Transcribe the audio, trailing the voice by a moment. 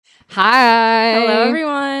Hi. Hello,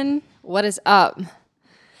 everyone. What is up?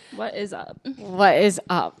 What is up? What is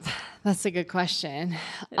up? That's a good question.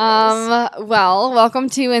 Well, welcome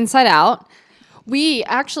to Inside Out. We're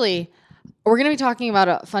going to be talking about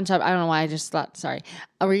a fun topic. I don't know why I just thought, sorry.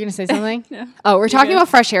 Were you going to say something? No. Oh, we're talking about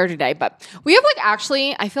fresh air today, but we have I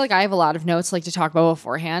feel like I have a lot of notes to talk about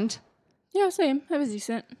beforehand. Yeah, same. I was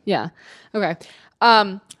decent. Yeah. Okay.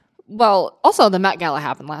 Well, also the Met Gala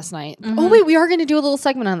happened last night. Mm-hmm. Oh, wait, we are going to do a little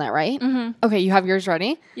segment on that, right? Mm-hmm. Okay, you have yours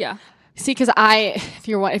ready? Yeah. See, because if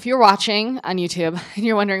you're watching on YouTube and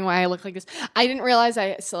you're wondering why I look like this, I didn't realize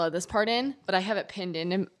I still had this part in, but I have it pinned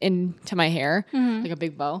into my hair like a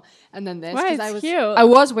big bow, and then this because cute. I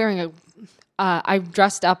was wearing I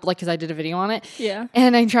dressed up because I did a video on it. Yeah.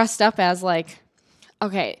 And I dressed up as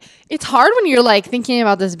okay, it's hard when you're thinking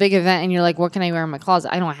about this big event and you're like, what can I wear in my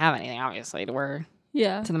closet? I don't have anything obviously to wear.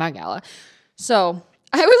 Yeah. To the Met Gala, so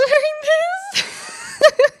I was wearing this.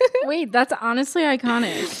 Wait, that's honestly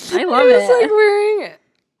iconic. I love it. I was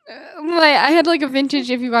wearing I had a vintage.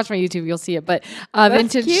 If you watch my YouTube, you'll see it. But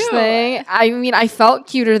vintage cute. thing. I mean, I felt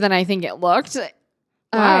cuter than I think it looked.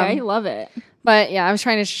 I love it. But yeah, I was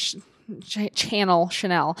trying to channel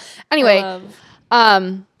Chanel. Anyway,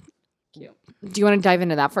 Cute. Do you want to dive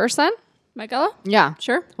into that first then? Met Gala? Yeah,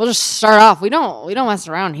 sure. We'll just start off. We don't mess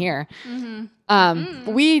around here. Mm-hmm.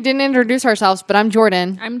 We didn't introduce ourselves, but I'm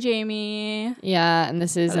Jordan. I'm Jamie. Yeah, and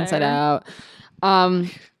this is Inside Out. But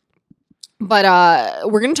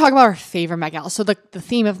we're going to talk about our favorite Met Gala. So the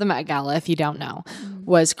theme of the Met Gala, if you don't know,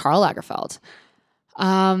 was Karl Lagerfeld.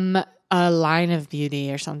 A line of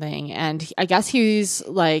beauty or something. And I guess he's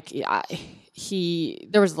there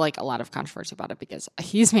was a lot of controversy about it because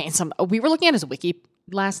he's made we were looking at his wiki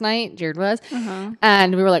last night, Jared was,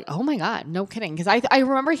 and we were like, oh my God, no kidding. Because I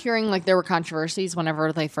remember hearing there were controversies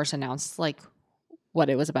whenever they first announced what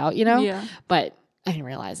it was about, Yeah. But I didn't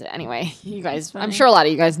realize it. Anyway, you guys, I'm sure a lot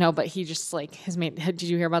of you guys know, but he just has made, did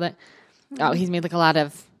you hear about it? Mm-hmm. Oh, he's made a lot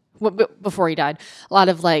of, before he died, a lot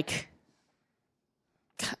of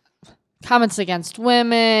comments against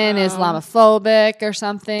women, Islamophobic or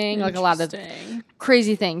something, a lot of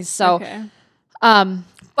crazy things. So,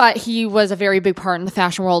 but he was a very big part in the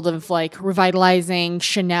fashion world of revitalizing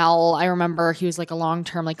Chanel. I remember he was a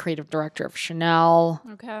long-term creative director of Chanel.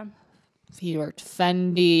 Okay. He worked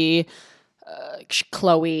Fendi,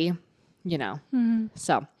 Chloe, Mm-hmm.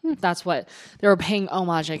 So that's what they were paying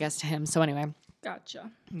homage, I guess, to him. So anyway. Gotcha.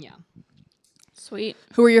 Yeah. Sweet.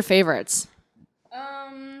 Who are your favorites?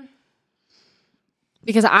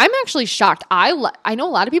 Because I'm actually shocked. I know a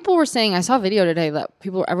lot of people were saying, I saw a video today that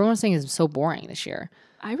everyone was saying is so boring this year.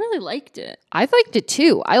 I really liked it. I liked it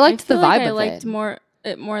too. I liked the vibe of it. I liked more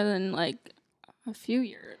than a few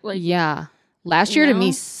years. Yeah. Last year to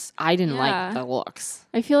me, I didn't like the looks.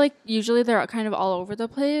 I feel like usually they're kind of all over the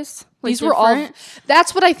place. These were all.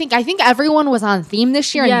 That's what I think. I think everyone was on theme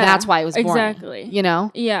this year, and that's why it was boring. Exactly.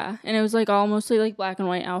 Yeah, and it was all mostly black and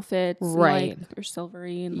white outfits, right? Or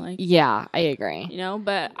silvery and Yeah, I agree.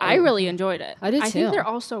 But I really enjoyed it. I did too. I think they're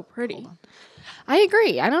all so pretty. I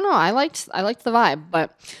agree. I don't know. I liked the vibe,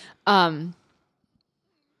 but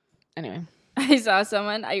anyway, I saw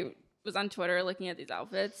someone. I was on Twitter looking at these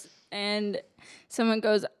outfits, and someone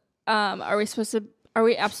goes, "Are we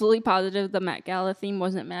absolutely positive the Met Gala theme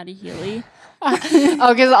wasn't Maddie Healy?"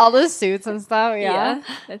 because all the suits and stuff. Yeah,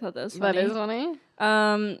 I thought that was funny. That is funny.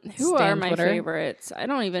 Who are my favorites? I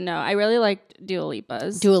don't even know. I really liked Dua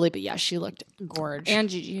Lipa's. Dua Lipa, yeah, she looked gorgeous. And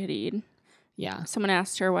Gigi Hadid. Yeah. Someone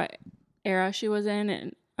asked her what era she was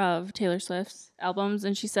in of Taylor Swift's albums,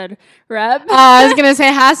 and she said Rep. I was gonna say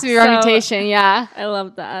it has to be Reputation. Yeah, I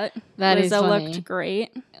love that. That Lizzo is funny. Looked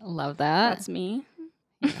great. Love that. That's me.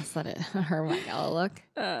 Yes, that is her Met Gala look.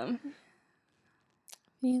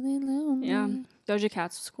 Feeling lonely. Yeah, Doja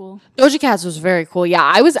Cat's was cool. Doja Cat's was very cool. Yeah,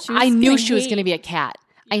 I knew she was gonna be a cat.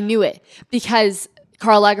 Yeah. I knew it because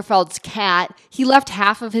Karl Lagerfeld's cat. He left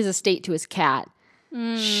half of his estate to his cat.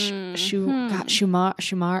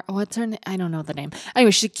 Shumar. What's her name? I don't know the name.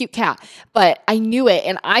 Anyway, she's a cute cat. But I knew it,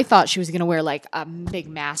 and I thought she was going to wear a big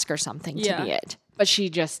mask or something to be it. But she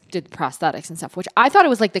just did the prosthetics and stuff, which I thought it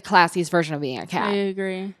was the classiest version of being a cat. I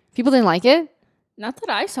agree. People didn't like it? Not that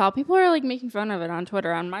I saw. People are making fun of it on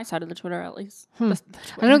Twitter, on my side of the Twitter at least. I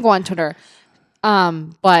don't go on Twitter.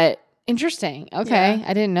 But interesting. Okay. Yeah.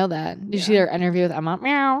 I didn't know that. Did you see their interview with Emma?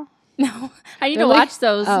 Meow. No, I need to watch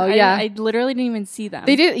those. Oh, yeah. I literally didn't even see them.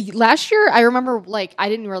 They did last year. I remember I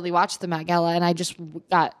didn't really watch the Met Gala, and I just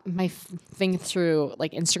got my thing through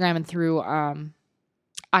Instagram and through on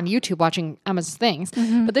YouTube watching Emma's things.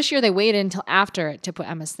 Mm-hmm. But this year they waited until after it to put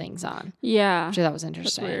Emma's things on. Yeah. Which I thought was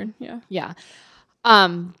interesting. That's weird. Yeah. Yeah.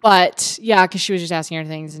 But yeah, because she was just asking her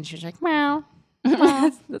things, and she was like, "Meow."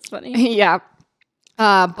 That's funny. Yeah.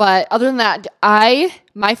 But other than that,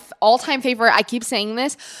 my all-time favorite, I keep saying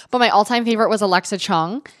this, but my all-time favorite was Alexa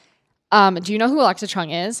Chung. Do you know who Alexa Chung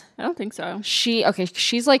is? I don't think so.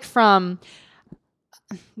 She's like from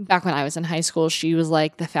back when I was in high school. She was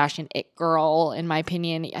like the fashion it girl, in my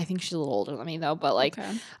opinion. I think she's a little older than me though, but like,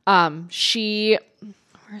 Okay.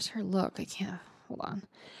 where's her look? I can't, hold on.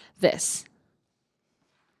 This.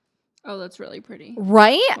 Oh, that's really pretty.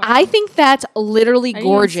 Right? Wow. I think that's literally didn't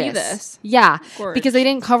even gorgeous. see this. Yeah. Gorge. Because they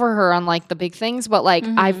didn't cover her on like the big things, but like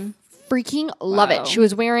I freaking love Wow. it. She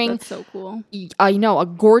was wearing That's so cool. I know, a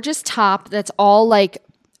gorgeous top that's all like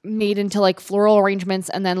made into like floral arrangements,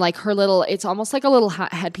 and then like her little, it's almost like a little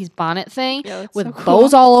headpiece bonnet thing Yeah, that's with so cool.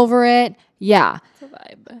 bows all over it. Yeah. It's a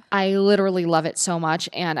vibe. I literally love it so much,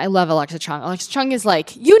 and I love Alexa Chung. Alexa Chung is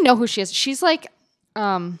like, you know who she is. She's like,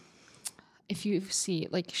 if you see,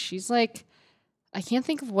 like, she's like, I can't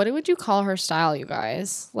think of, what would you call her style, you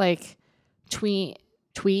guys? Like, twee,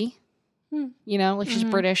 you know, like she's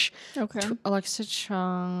British. Okay. Alexa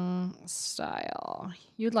Chung style.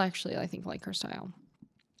 You'd actually, I think, like her style.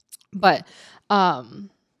 But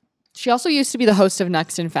she also used to be the host of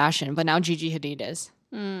Next in Fashion, but now Gigi Hadid is.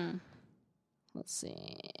 Let's see.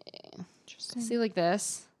 Interesting. See, like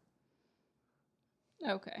this,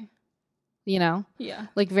 Okay. you know? Yeah.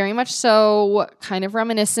 Like very much so kind of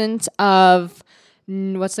reminiscent of,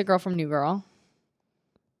 what's the girl from New Girl?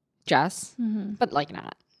 Jess. But like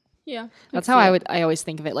not. Yeah. That's how I always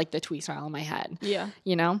think of it, like the twee style in my head, Yeah.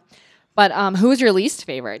 you know? But who was your least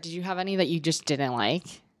favorite? Did you have any that you just didn't like?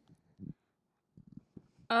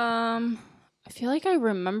 I feel like I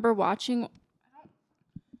remember watching.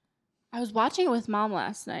 I was watching it with Mom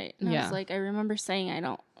last night, and I Yeah. was like, I remember saying I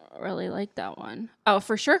don't really like that one. Oh,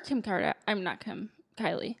 for sure, Kim Kardashian. I'm not Kim.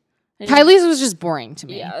 Kylie. I didn't- Kylie's was just boring to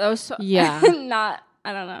me. Yeah, that was so. Yeah. Not.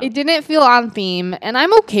 I don't know. It didn't feel on theme, and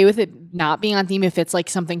I'm okay with it not being on theme if it's like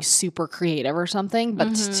something super creative or something.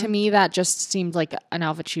 But to me, that just seemed like an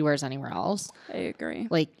outfit she wears anywhere else, I agree.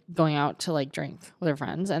 like going out to like drink with her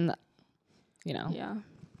friends, and you know. Yeah.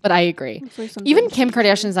 But I agree. Looks like something Even Kim she-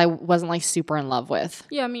 Kardashian's, I wasn't like super in love with.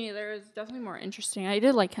 Yeah, me neither. It was definitely more interesting. I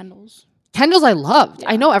did like Kendall's. Kendall's, I loved. Yeah.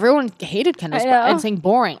 I know everyone hated Kendall's I know. and saying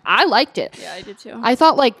boring. I liked it. Yeah, I did too. I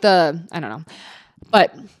thought like I don't know.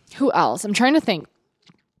 But who else? I'm trying to think.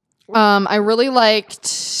 I really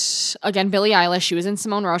liked, again, Billie Eilish. She was in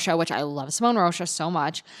Simone Rocha, which I love Simone Rocha so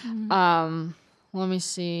much. Let me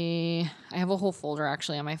see. I have a whole folder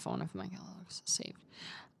actually on my phone if my looks saved.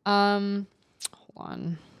 Hold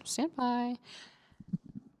on. Stand by.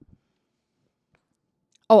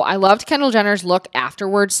 Oh, I loved Kendall Jenner's look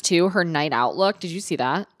afterwards too. Her night out look. Did you see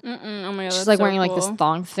that? Oh my god, She's that's like so wearing like this cool.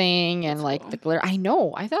 thong thing and That's like cool. the glitter. I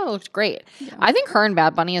know. I thought it looked great. Yeah. I think her and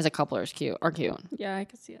Bad Bunny as a couple are cute. Yeah, I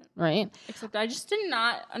could see it. Right? Except I just did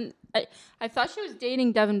not. I thought she was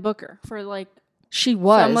dating Devin Booker for like. She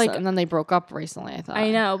was, I'm like- and then they broke up recently. I thought.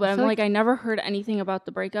 I know, but I'm feel like I never heard anything about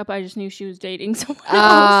the breakup. I just knew she was dating someone else.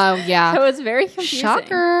 Oh yeah, So it was very confusing.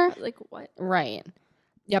 shocker. Like what? Right.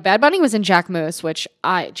 Yeah, Bad Bunny was in Jack Moose, which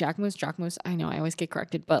Jack Moose. I know I always get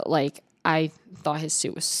corrected, but like I thought his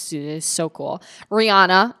suit was so cool.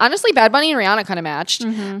 Rihanna, honestly, Bad Bunny and Rihanna kind of matched.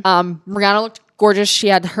 Rihanna looked gorgeous. She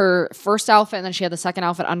had her first outfit, and then she had the second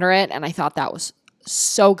outfit under it, and I thought that was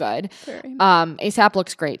so good. Very. ASAP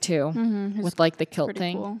looks great too, His with like the kilt pretty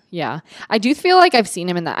thing. cool. Yeah, I do feel like I've seen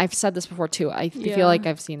him in that. I've said this before too. I Yeah. feel like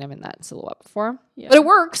I've seen him in that silhouette before. Yeah. But it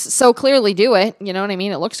works, so clearly do it. You know what I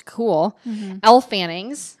mean? It looks cool. Elle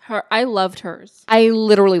Fanning's. I loved hers. I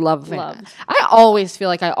literally love Loved. Fanning. I always feel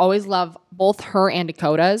like I always love both her and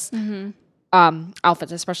Dakota's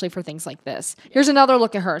outfits, especially for things like this. Here's another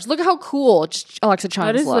look at hers. Look at how cool Alexa Chung's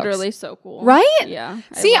That is looks. literally so cool. Right? Yeah.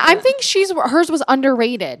 See, I think hers was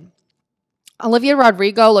underrated. Olivia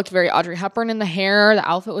Rodrigo looked very Audrey Hepburn in the hair. The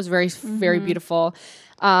outfit was very, very beautiful.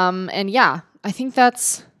 And yeah, I think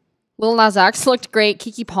that's Lil Nas X looked great.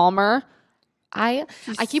 Keke Palmer. I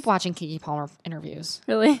keep watching Keke Palmer interviews.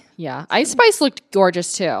 Really. Yeah. Ice Spice looked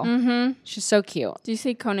gorgeous too. She's so cute. Do you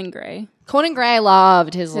see Conan Gray? Conan Gray, I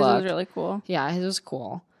loved his His look. was really cool. Yeah, his was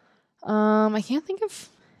cool. I can't think of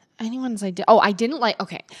anyone's I did. Oh, I didn't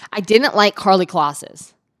like Carly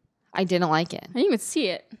Kloss's. I didn't like it. I didn't even see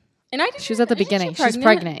it. And I didn't. She was at the isn't she beginning. She's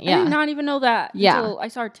pregnant, I yeah. did not even know that. Yeah. Until I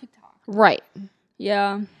saw her TikTok. Right.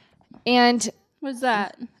 Yeah. And What's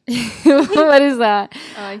that? what is that?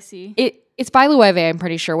 Oh, I see. It's by Loewe, I'm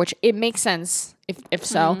pretty sure, which it makes sense if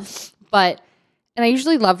so. But and I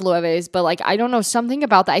usually love Loewe's, but like I don't know, something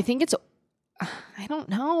about that. I think it's I don't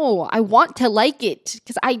know. I want to like it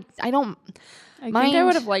because I don't I think I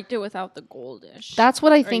would have liked it without the goldish. That's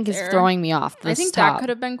what I think is throwing me off. I think that could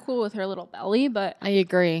have been cool with her little belly, but I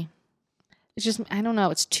agree. It's just, I don't know.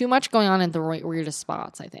 It's too much going on in the weirdest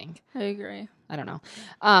spots, I think. I agree. I don't know.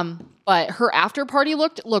 But her after party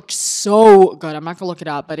looked so good. I'm not gonna look it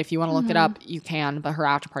up, but if you want to look it up, you can. But her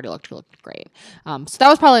after party looked great. So that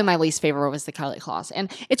was probably my least favorite was the Kylie Kloss.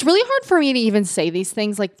 And it's really hard for me to even say these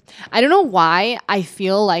things. Like, I don't know why I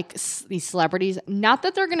feel like these celebrities, not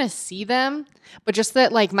that they're gonna see them, but just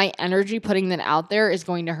that like my energy putting them out there is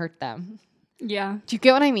going to hurt them. Yeah. Do you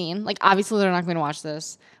get what I mean? Like, obviously they're not going to watch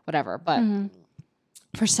this, whatever. But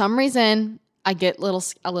for some reason, I get a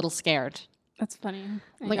little scared. That's funny.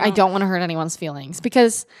 I don't want to hurt anyone's feelings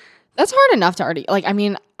because that's hard enough to already, like, I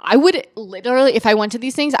mean, I would literally, if I went to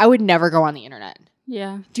these things, I would never go on the internet.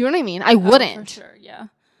 Yeah. Do you know what I mean? I wouldn't. For sure, yeah.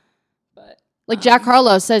 But like Jack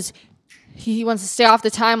Harlow says he wants to stay off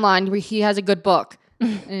the timeline where he has a good book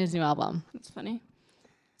in his new album. That's funny.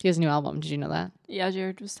 He has a new album. Did you know that? Yeah,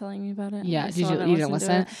 Jared was telling me about it. Yeah, you didn't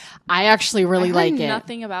listen? I actually really like it.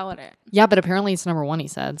 Nothing about it. Yeah, but apparently it's number one, he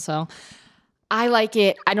said. So I like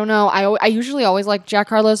it. I don't know. I usually always like Jack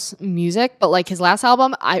Harlow's music, but like his last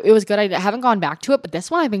album, it was good. I haven't gone back to it, but this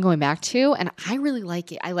one I've been going back to, and I really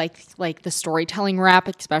like it. I like the storytelling rap,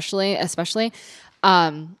 especially.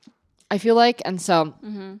 I feel like, and so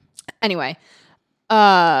anyway,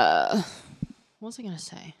 what was I gonna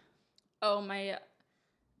say? Oh my.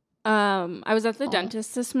 I was at the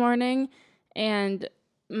dentist this morning, and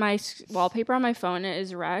my wallpaper on my phone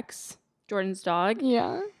is Rex, Jordan's dog.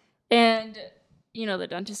 Yeah, and. You know, the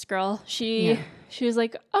dentist girl, she was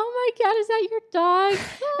like, oh my God, is that your dog?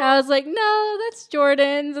 And I was like, no, that's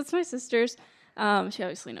Jordan's. That's my sister's. She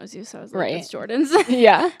obviously knows you, so I was like, it's Jordan's.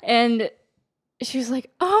 Yeah. And she was like,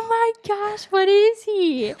 oh my gosh, what is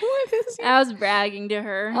he? What is he? I was bragging to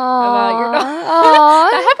her about your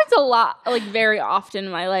dog. That happens a lot, like very often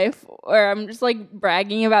in my life, where I'm just like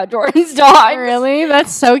bragging about Jordan's dog. Really?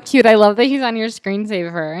 That's so cute. I love that he's on your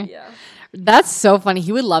screensaver. Yeah. That's so funny.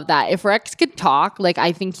 He would love that. If Rex could talk, like,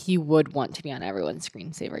 I think he would want to be on everyone's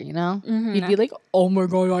screensaver, you know? Mm-hmm. He'd be like, oh my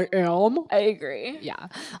God, I am. I agree. Yeah.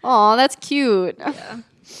 Oh, that's cute.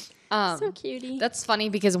 Yeah. So cutie. That's funny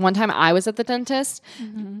because one time I was at the dentist,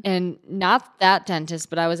 and not that dentist,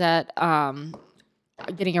 but I was at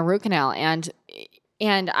getting a root canal, and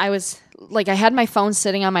I was like, I had my phone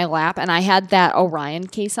sitting on my lap, and I had that Orion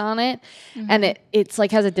case on it, and it's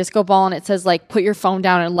like has a disco ball, and it says like, put your phone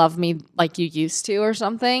down and love me like you used to or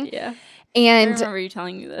something. Yeah. And I remember you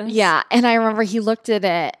telling me this. Yeah, and I remember he looked at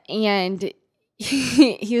it, and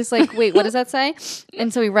he was like, wait, what does that say?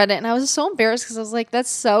 And so he read it, and I was so embarrassed because I was like, that's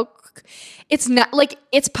so, it's not like,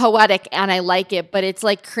 it's poetic and I like it, but it's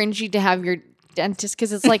like cringy to have your dentist,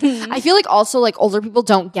 because it's like, I feel like also like older people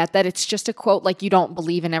don't get that it's just a quote, like you don't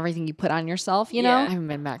believe in everything you put on yourself, you know? I haven't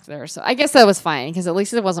been back there, so I guess that was fine because at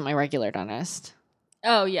least it wasn't my regular dentist.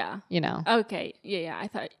 Oh yeah. You know? Okay. Yeah. I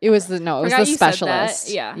thought it was it was the specialist.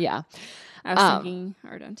 Yeah. Yeah. I was thinking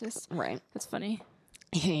our dentist. Right. That's funny.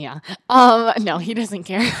 Yeah. No, he doesn't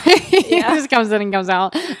care. He just comes in and comes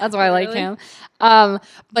out. That's why I like him.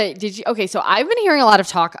 But did you? Okay, so I've been hearing a lot of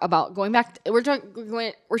talk about going back.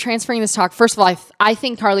 We're transferring this talk. First of all, I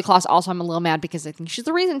think Karlie Kloss. Also, I'm a little mad because I think she's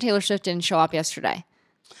the reason Taylor Swift didn't show up yesterday.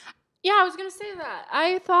 Yeah, I was gonna say that.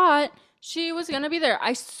 I thought she was gonna be there.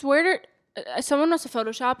 I swear to someone must have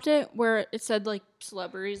photoshopped it where it said like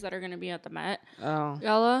celebrities that are gonna be at the Met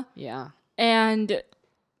Gala. Yeah. And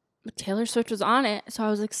Taylor Swift was on it, so I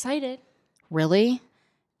was excited. Really?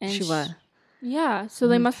 And she was. Yeah, so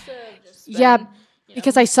they must have just been,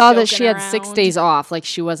 because I saw that she had around. 6 days off. Like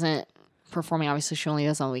she wasn't performing. Obviously, she only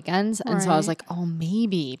does on weekends, and so I was like, oh,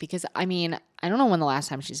 maybe because I mean, I don't know when the last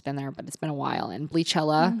time she's been there, but it's been a while. And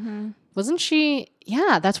Bleachella, wasn't she?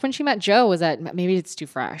 Yeah, that's when she met Joe. Was that maybe it's too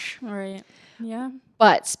fresh? Right. Yeah.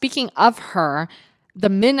 But speaking of her, the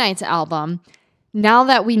Midnight's album. Now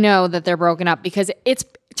that we know that they're broken up, because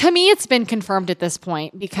to me, it's been confirmed at this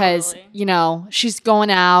point because, you know, she's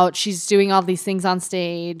going out, she's doing all these things on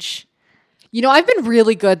stage. You know, I've been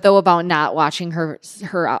really good, though, about not watching her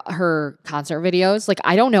concert videos. Like,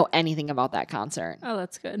 I don't know anything about that concert. Oh,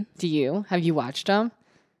 that's good. Do you? Have you watched them?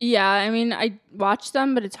 Yeah, I mean, I watch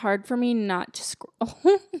them, but it's hard for me not to scroll.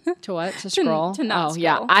 To what? To scroll? To not scroll.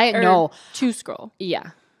 Yeah. I know. To scroll. Yeah.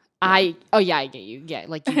 I get you. Yeah,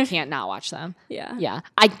 like you can't not watch them. Yeah. Yeah.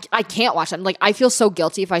 I can't watch them. Like I feel so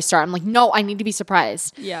guilty if I start. I'm like, no, I need to be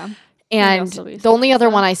surprised. Yeah. And the only other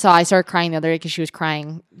one I saw, I started crying the other day because she was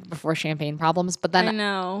crying before Champagne Problems. But then I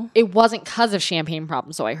know it wasn't because of Champagne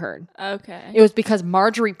Problems, so I heard. Okay. It was because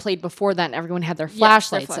Marjorie played before that and everyone had their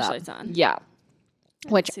flashlights, on. Yeah.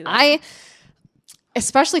 Which I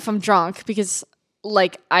especially if I'm drunk, because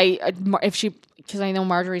like because I know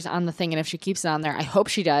Marjorie's on the thing, and if she keeps it on there, I hope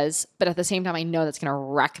she does. But at the same time, I know that's gonna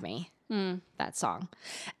wreck me. That song.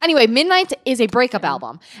 Anyway, Midnight is a breakup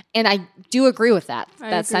album, and I do agree with that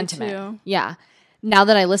sentiment. Too. Yeah. Now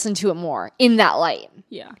that I listen to it more in that light.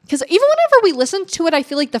 Yeah. Because even whenever we listen to it, I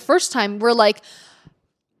feel like the first time we're like,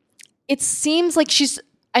 it seems like she's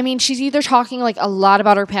either talking like a lot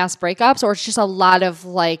about her past breakups, or it's just a lot of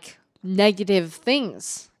like negative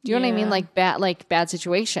things. Do you know what I mean? Like bad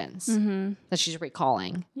situations that she's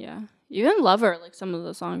recalling. Yeah. Even Lover, like some of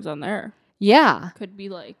the songs on there. Yeah. Could be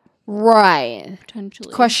like. Right.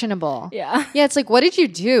 Potentially. Questionable. Yeah. Yeah, it's like, what did you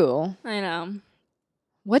do? I know.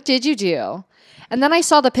 What did you do? And then I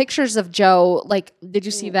saw the pictures of Joe. Like, did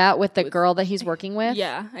you see that with the girl that he's working with?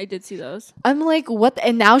 Yeah, I did see those. I'm like, what?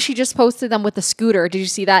 And now she just posted them with the scooter. Did you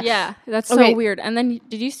see that? Yeah, that's so weird. And then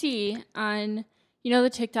did you see on, the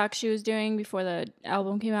TikTok she was doing before the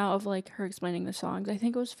album came out of like her explaining the songs? I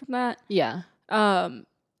think it was from that. Yeah.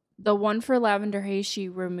 The one for Lavender Haze she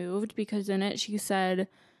removed because in it she said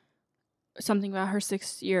something about her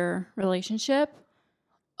 6-year relationship.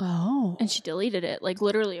 Oh. And she deleted it like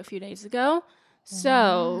literally a few days ago.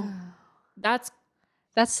 So that's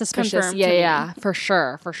suspicious. Yeah, for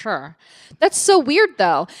sure. That's so weird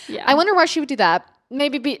though. Yeah. I wonder why she would do that.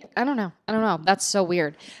 Maybe I don't know. That's so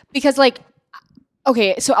weird. Because like,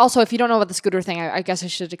 okay, so also if you don't know about the scooter thing, I guess I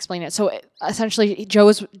should explain it. So essentially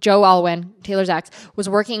Joe Alwyn, Taylor's ex, was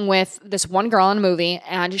working with this one girl in a movie,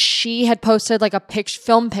 and she had posted like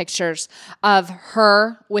film pictures of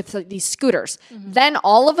her with these scooters. Then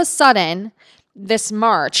all of a sudden, this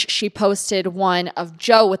March, she posted one of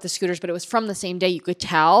Joe with the scooters, but it was from the same day. You could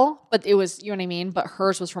tell, but it was, you know what I mean? But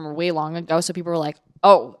hers was from way long ago. So people were like,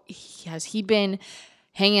 oh, has he been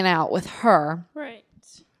hanging out with her? Right.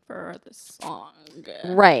 For the song.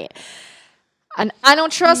 Right. And I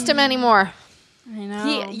don't trust him anymore. I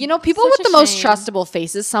know. People with the most trustable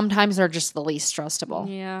faces sometimes are just the least trustable.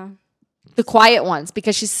 Yeah. The quiet ones.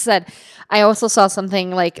 Because she said, I also saw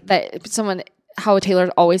something like that how Taylor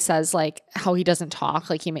always says like how he doesn't talk,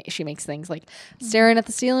 like she makes things like staring at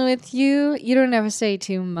the ceiling with you. You don't ever say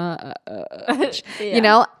too much,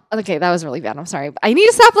 Okay, that was really bad. I'm sorry. I need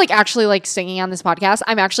to stop like actually like singing on this podcast.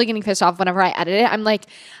 I'm actually getting pissed off whenever I edit it. I'm like,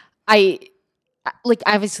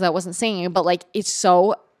 obviously that wasn't singing, but like it's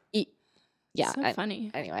so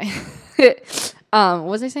funny. Anyway, what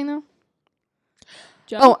was I saying though?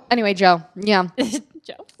 Joe. Oh, anyway, Joe. Yeah,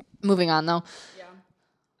 Joe. Moving on though.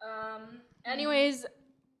 Anyways,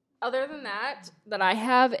 other than that I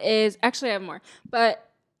have is actually I have more. But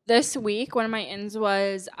this week, one of my ends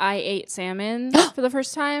was I ate salmon for the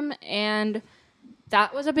first time, and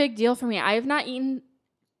that was a big deal for me. I have not eaten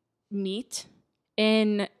meat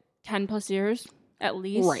in 10 plus years, at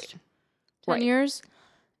least. Right. 10 years.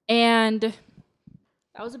 And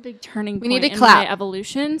that was a big turning point in my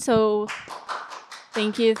evolution. So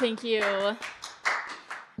thank you.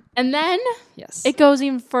 And then it goes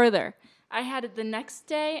even further. I had it the next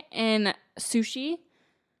day in sushi.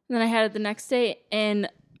 And then I had it the next day in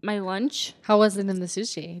my lunch. How was it in the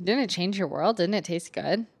sushi? Didn't it change your world? Didn't it taste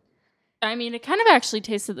good? I mean, it kind of actually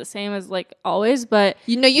tasted the same as like always, but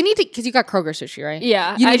you need to, because you got Kroger sushi, right?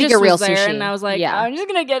 Yeah, you need to get real sushi. And I was like, I'm just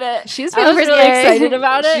gonna get it. She's feeling really excited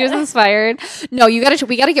about it. She was inspired. No, we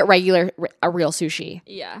gotta get a real sushi.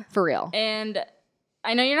 Yeah, for real. And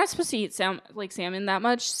I know you're not supposed to eat salmon that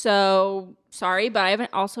much, so sorry, but I haven't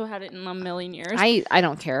also had it in a million years. I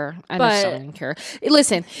don't care. I just don't care.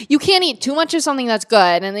 Listen, you can't eat too much of something that's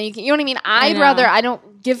good, and then you know what I mean? I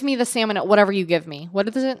don't give me the salmon at whatever you give me. What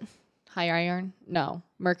is it? High iron? No.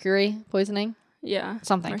 Mercury poisoning? Yeah.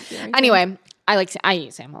 Something. Anyway, I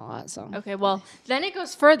eat salmon a lot, so. Okay, well, then it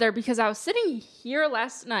goes further because I was sitting here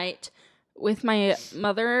last night with my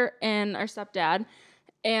mother and our stepdad,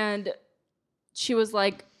 and she was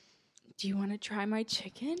like, do you want to try my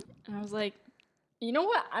chicken? And I was like, you know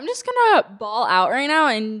what? I'm just going to ball out right now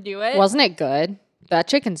and do it. Wasn't it good? That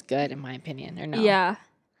chicken's good, in my opinion, or no? Yeah.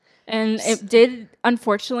 And it did,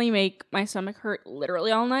 unfortunately, make my stomach hurt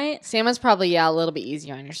literally all night. Salmon's probably, a little bit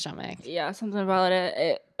easier on your stomach. Yeah, something about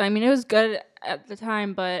it. I mean, it was good at the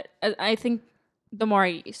time, but I think the more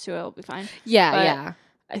I get used to it, it'll be fine. Yeah.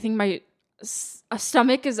 I think my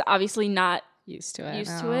stomach is obviously not used to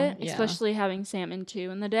it, especially having salmon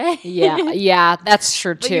too in the day. yeah, that's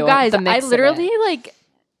true too. But you guys, I literally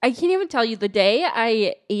I can't even tell you the day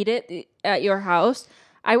I ate it at your house.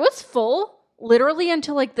 I was full literally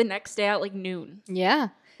until like the next day at like noon. Yeah,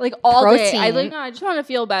 like all day. I just want to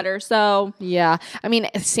feel better. So yeah, I mean,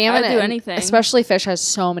 salmon, I'd do anything. Especially fish, has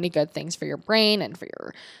so many good things for your brain and for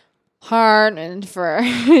your hard and for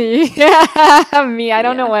me. I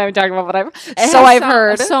don't know what I'm talking about, but I've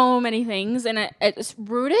heard so many things, and it's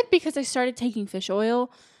rooted because I started taking fish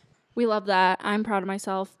oil. We love that. I'm proud of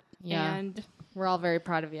myself. Yeah, and we're all very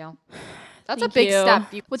proud of you. That's Thank a big you. step.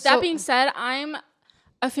 With that being said, I'm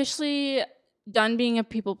officially done being a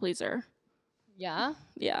people pleaser. Yeah?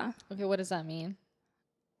 Yeah. Okay, what does that mean?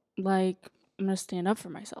 Like, I'm going to stand up for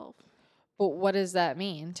myself. But what does that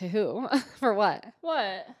mean? To who? For what?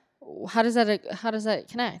 What? How does that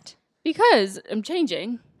connect? Because I'm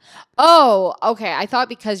changing. Oh, okay. I thought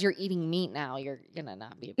because you're eating meat now, you're going to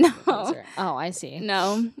not be a people No. pleaser. Oh, I see.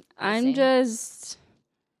 No. I'm see. just,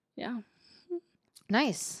 yeah.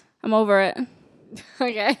 Nice. I'm over it.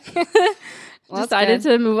 Okay. Well, Decided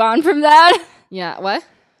to move on from that. Yeah, what?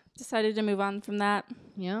 Decided to move on from that.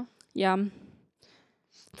 Yeah. Yeah.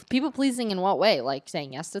 People pleasing in what way? Like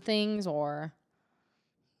saying yes to things, or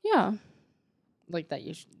Yeah. like that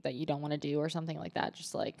you don't want to do or something like that.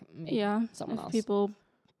 Just like make someone else. People,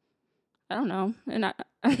 I don't know, and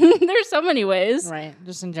there's so many ways. Right.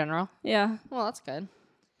 Just in general. Yeah. Well, that's good.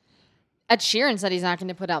 Ed Sheeran said he's not going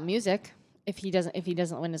to put out music if he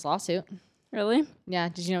doesn't win his lawsuit. Really? Yeah.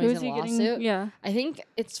 Did you know he's in a lawsuit? Yeah. I think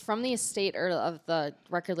it's from the estate or of the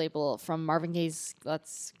record label from Marvin Gaye's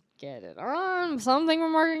Let's Get It On, something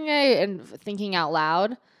from Marvin Gaye, and Thinking Out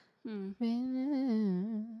Loud.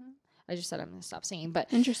 I just said I'm going to stop singing,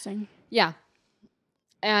 but Interesting. yeah.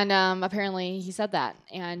 And apparently he said that,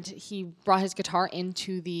 and he brought his guitar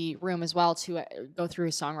into the room as well to go through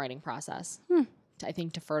his songwriting process. I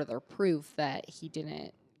think to further prove that he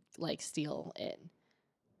didn't like steal it.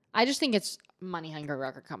 I just think it's money hungry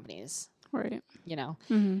record companies. Right. You know,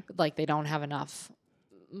 Mm-hmm. they don't have enough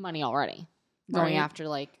money already going Right. after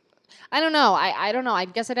I don't know. I don't know. I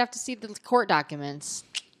guess I'd have to see the court documents.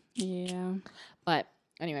 Yeah. But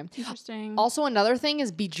anyway. Interesting. Also, another thing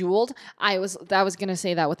is Bejeweled. I was gonna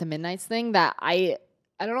say that with the Midnights thing that I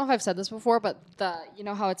don't know if I've said this before, but you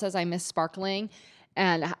know how it says I miss sparkling,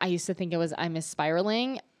 and I used to think it was I miss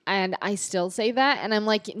spiraling, and I still say that, and I'm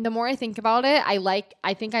like, the more I think about it,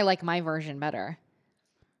 I think I like my version better.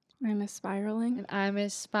 I miss spiraling. And I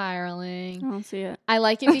miss spiraling. I don't see it. I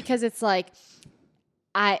like it because it's like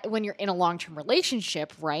when you're in a long-term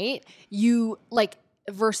relationship, right? You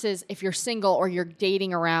versus if you're single or you're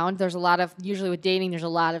dating around, usually with dating, there's a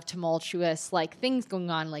lot of tumultuous things going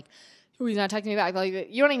on, like, oh, he's not texting me back, like,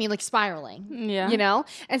 you know what I mean, like spiraling. Yeah. You know?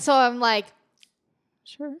 And so I'm like,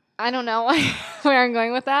 Sure. I don't know where I'm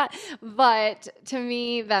going with that, but to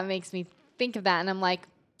me that makes me think of that, and I'm like,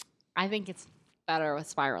 I think it's better with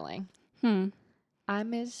spiraling. I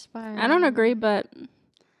miss spiraling. I don't agree, but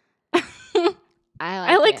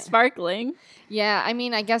I like it. sparkling. Yeah, I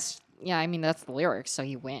mean, I guess. Yeah, I mean that's the lyrics, so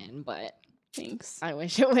you win. But Thanks. I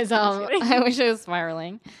wish it was. I wish it was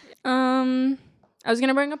spiraling. I was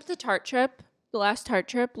gonna bring up the Tarte trip. The last Tarte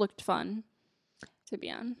trip looked fun to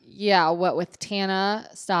be on. Yeah, what with Tana,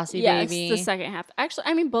 Stassi, Yes, baby. the second half. Actually,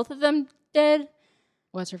 I mean, both of them did.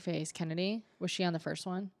 What's her face? Kennedy? Was she on the first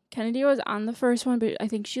one? Kennedy was on the first one, but I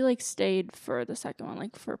think she stayed for the second one,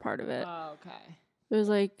 for part of it. Oh, okay. It was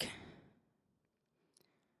I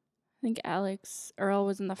think Alex Earl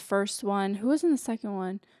was in the first one. Who was in the second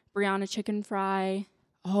one? Brianna Chicken Fry.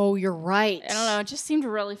 Oh, you're right. I don't know. It just seemed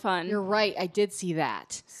really fun. You're right. I did see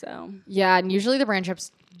that. So Yeah, and usually the brand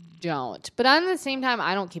trips don't. But at the same time,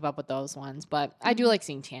 I don't keep up with those ones. But I do like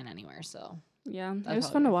seeing Tan anywhere. So yeah, it That's was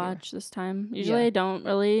probably fun to my favorite. watch this time. Usually I don't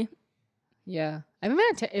really. yeah, I haven't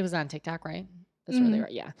been. It was on TikTok, right? That's really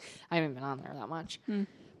right. Yeah, I haven't been on there that much.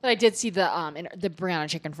 But I did see the Brianna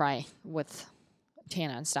Chicken Fry with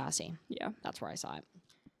Tana and Stassi. Yeah. That's where I saw it.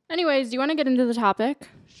 Anyways, do you want to get into the topic?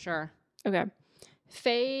 Sure. Okay.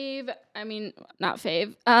 Not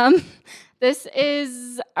fave. This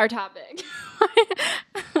is our topic.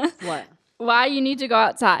 What? Why you need to go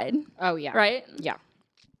outside, Oh yeah. right? Yeah.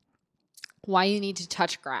 Why you need to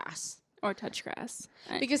touch grass? Or touch grass.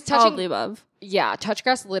 Because all touching of the above. Yeah, touch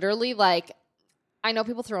grass literally I know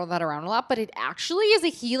people throw that around a lot, but it actually is a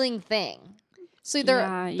healing thing. So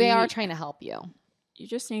they are trying to help you. You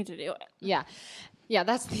just need to do it. Yeah. Yeah,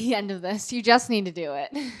 that's the end of this. You just need to do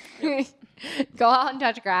it. Go out and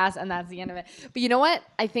touch grass, and that's the end of it. But you know what?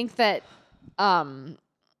 I think that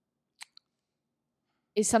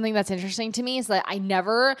is something that's interesting to me is that I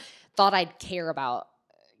never thought I'd care about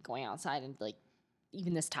going outside and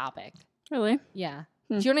even this topic. Really? Yeah.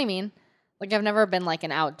 Do you know what I mean? I've never been an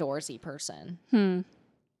outdoorsy person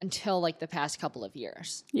until the past couple of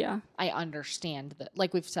years. Yeah. I understand that,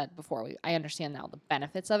 like we've said before, I understand now the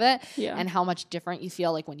benefits of it and how much different you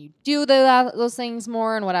feel when you do those things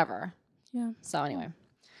more and whatever. Yeah. So anyway.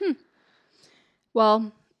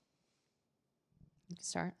 Well,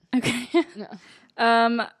 start. Okay.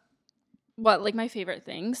 What, like my favorite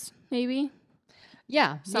things, maybe?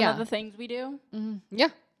 Yeah. Some of the things we do? Yeah.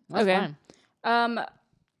 That's okay. fine.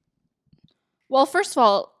 Well, first of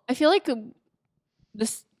all, I feel like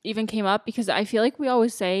this even came up because I feel like we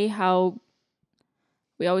always say how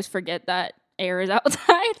we always forget that air is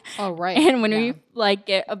outside. Oh, right. And when we like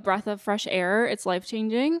get a breath of fresh air, it's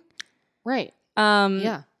life-changing. Right.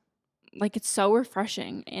 Yeah. Like it's so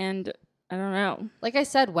refreshing, and I don't know. Like I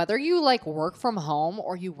said, whether you like work from home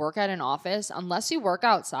or you work at an office, unless you work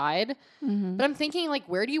outside. But I'm thinking, like,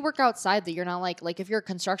 where do you work outside that you're not like if you're a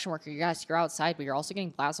construction worker, yes, you're outside, but you're also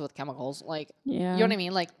getting blasted with chemicals. Like, yeah, you know what I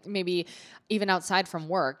mean? Like, maybe even outside from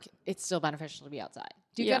work, it's still beneficial to be outside.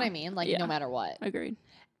 Do you get what I mean? Like, no matter what. Agreed.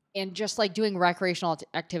 And just like doing recreational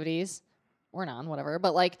activities or non, whatever,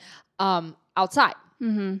 but like outside.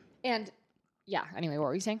 And yeah, anyway, what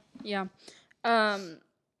were you saying? Yeah.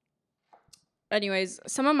 Anyways,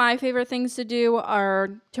 some of my favorite things to do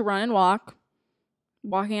are to run and walk.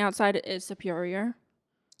 Walking outside is superior.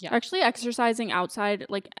 Yeah. Actually, exercising outside,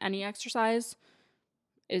 like any exercise,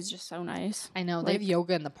 is just so nice. I know. They have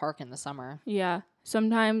yoga in the park in the summer. Yeah.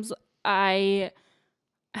 Sometimes I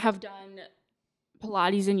have done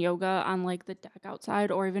Pilates and yoga on like the deck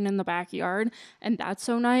outside or even in the backyard. And that's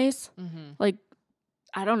so nice. Like,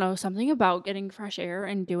 I don't know, something about getting fresh air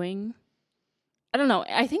and doing, I don't know.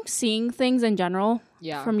 I think seeing things in general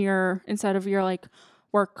from instead of your like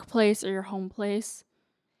workplace or your home place.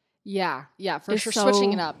 Yeah, for sure. So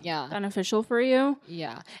switching it up, beneficial for you.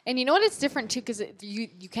 Yeah, and you know what? It's different too because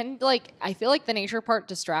you can like. I feel like the nature part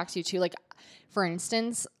distracts you too. Like, for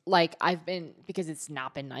instance, like I've been because it's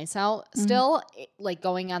not been nice out still. Like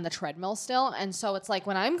going on the treadmill still, and so it's like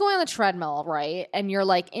when I'm going on the treadmill, right? And you're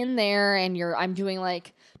like in there, and I'm doing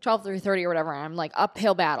like 12 through 30 or whatever. And I'm like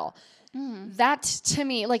uphill battle. That to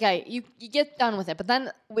me, like you get done with it, but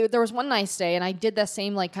then there was one nice day, and I did the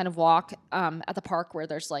same like kind of walk at the park where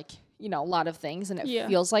there's like a lot of things, and it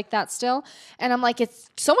feels like that still. And I'm like, it's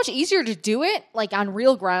so much easier to do it like on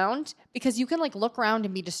real ground because you can like look around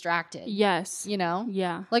and be distracted. Yes,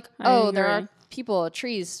 yeah, like there are people,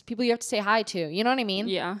 trees, people you have to say hi to. You know what I mean?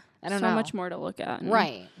 Yeah, I don't know. So much more to look at,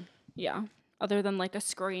 right? Yeah, other than like a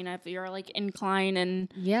screen if you're like incline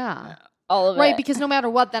and all of it. Right, because no matter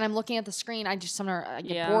what, then I'm looking at the screen. I just sometimes I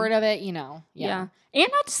get bored of it, Yeah. And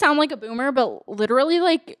not to sound like a boomer, but literally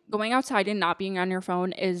like going outside and not being on your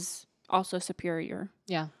phone is also superior.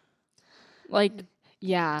 Yeah. Like,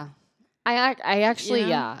 I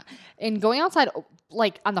actually, And going outside,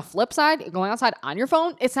 like on the flip side, going outside on your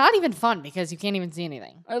phone, it's not even fun because you can't even see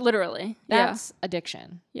anything. Literally. That's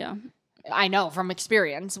addiction. Yeah. I know from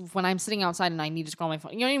experience when I'm sitting outside and I need to scroll my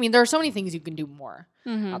phone. You know what I mean? There are so many things you can do more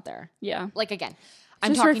out there. Yeah. Like, again,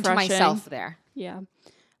 I'm talking to myself there. Yeah.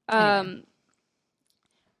 Anyway.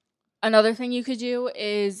 Another thing you could do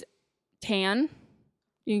is tan.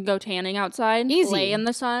 You can go tanning outside. Easy. Lay in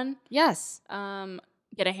the sun. Yes.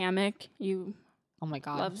 Get a hammock. Oh my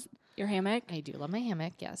God. Love your hammock. I do love my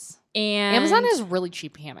hammock, yes. And Amazon has really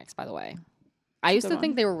cheap hammocks, by the way. I used to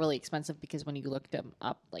think they were really expensive because when you looked them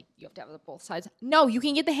up, like you have to have both sides. No, you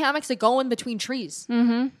can get the hammocks that go in between trees.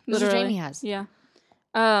 Those are Jamie has. Yeah.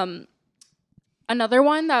 Another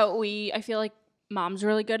one that I feel like mom's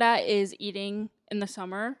really good at is eating in the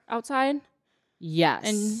summer outside. Yes.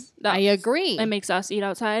 And I agree. It makes us eat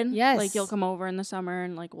outside. Yes. Like you'll come over in the summer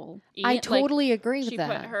and like we'll eat. I totally agree with that.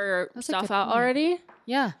 She put her stuff out already.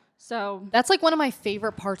 Yeah. So that's like one of my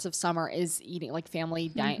favorite parts of summer is eating like family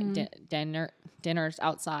dinners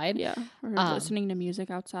outside. Yeah. Or listening to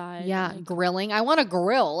music outside. Yeah. Like, grilling. I want to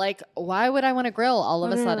grill. Like, why would I want to grill all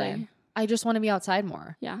of a sudden? I just want to be outside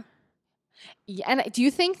more. Yeah. And do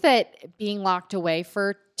you think that being locked away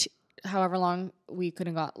for however long we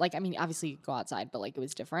couldn't go, like, I mean, obviously you could go outside, but like it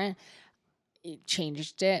was different. It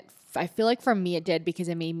changed it. I feel like for me it did because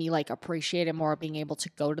it made me like appreciate it more, being able to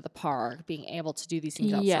go to the park, being able to do these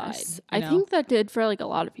things outside. Yes, I think that did for like a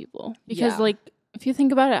lot of people because like if you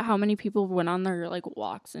think about it, how many people went on their like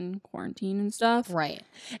walks in quarantine and stuff. Right.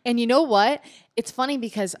 And you know what? It's funny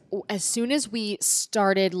because as soon as we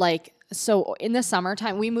started so in the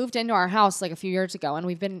summertime, we moved into our house like a few years ago and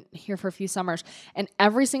we've been here for a few summers, and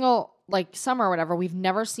every single like summer or whatever, we've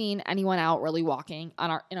never seen anyone out really walking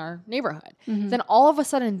in our neighborhood. Then all of a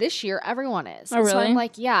sudden this year, everyone is. Oh, really? So I'm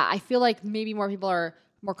like, I feel like maybe more people are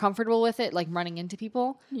more comfortable with it, like running into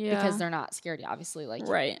people because they're not scared, obviously, like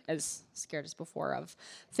as scared as before of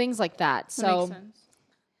things like that. So makes sense.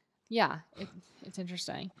 Yeah, it's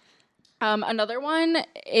interesting. Another one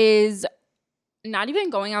is not even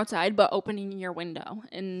going outside, but opening your window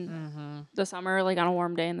in the summer, like on a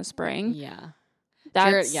warm day in the spring. Yeah.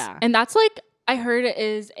 And that's like I heard it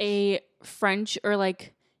is a French or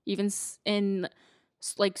like even in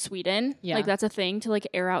like Sweden, like that's a thing to like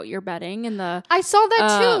air out your bedding in the. I saw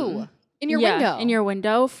that too in your window. In your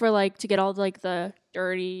window for like to get all like the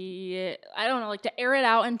dirty, I don't know, like to air it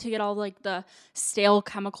out and to get all like the stale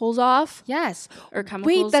chemicals off. Yes, or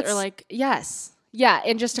chemicals or like yes, yeah,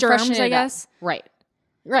 and just to germs, freshen it I guess. up.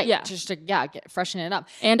 Right. Yeah. Just to freshen it up.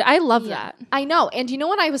 And I love that. I know. And you know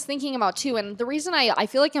what I was thinking about too? And the reason I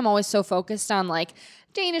feel like I'm always so focused on like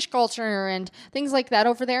Danish culture and things like that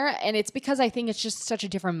over there. And it's because I think it's just such a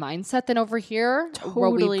different mindset than over here,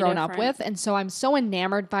 where we've grown up with. And so I'm so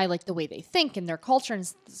enamored by like the way they think and their culture and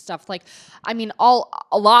stuff. Like, I mean, a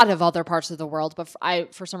lot of other parts of the world,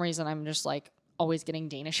 but for some reason, I'm just like always getting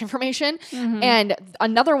Danish information. Mm-hmm. And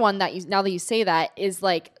another one that now that you say that is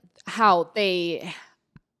like how they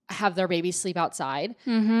have their babies sleep outside,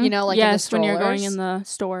 you know, like in the strollers. When you're going in the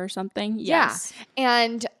store or something. Yes. Yeah.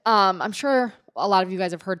 And I'm sure a lot of you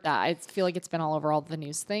guys have heard that. I feel like it's been all over all the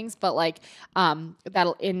news things, but like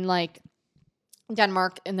that in like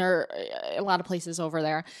Denmark and there a lot of places over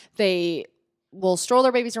there, they will stroll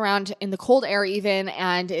their babies around in the cold air even,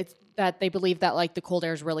 and it's that they believe that like the cold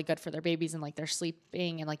air is really good for their babies and like they're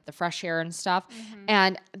sleeping and like the fresh air and stuff. Mm-hmm.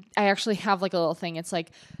 And I actually have like a little thing. It's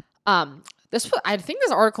like I think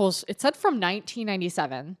this article, it said from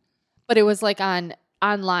 1997, but it was like on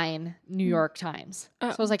online New York Times. So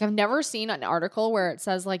I was like, I've never seen an article where it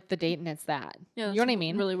says like the date and it's that. Yeah, you know what I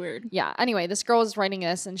mean? Really weird. Yeah. Anyway, this girl was writing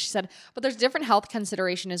this and she said, but there's different health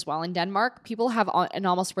consideration as well. In Denmark, people have an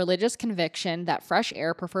almost religious conviction that fresh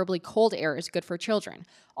air, preferably cold air, is good for children.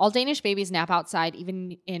 All Danish babies nap outside,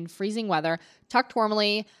 even in freezing weather, tucked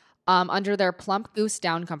warmly under their plump goose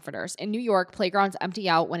down comforters. In New York, playgrounds empty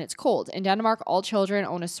out when it's cold. In Denmark, all children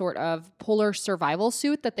own a sort of polar survival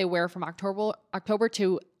suit that they wear from October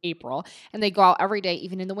to April, and they go out every day,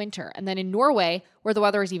 even in the winter. And then in Norway, where the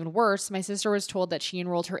weather is even worse, my sister was told that she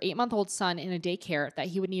enrolled her 8-month-old son in a daycare that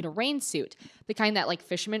he would need a rain suit, the kind that like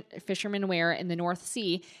fishermen wear in the North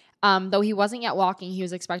Sea. Though he wasn't yet walking, he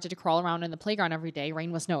was expected to crawl around in the playground every day.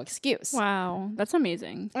 Rain was no excuse. Wow, that's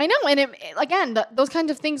amazing. I know, and those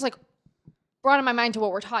kinds of things like brought in my mind to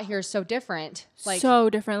what we're taught here is so different. Like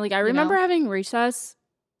so different. Like I remember having recess,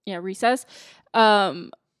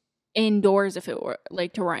 indoors if it were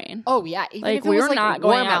like to rain. Oh yeah, even like if it we was were like not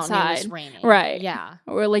going It outside. was raining. Right. Yeah,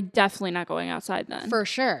 we're like definitely not going outside then. For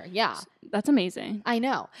sure. Yeah, that's amazing. I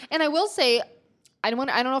know, and I will say. I don't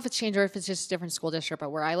know if it's changed or if it's just a different school district,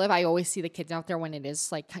 but where I live, I always see the kids out there when it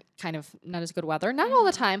is like kind of not as good weather. Not all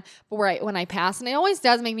the time, but when I pass, and it always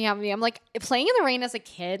does make me happy. I'm like playing in the rain as a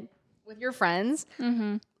kid with your friends.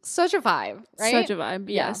 Mm-hmm. Such a vibe, right? Such a vibe,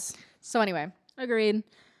 yes. Yeah. So anyway. Agreed.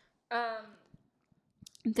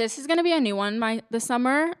 This is gonna be a new one this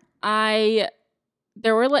summer. There's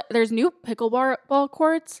new pickleball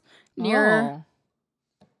courts near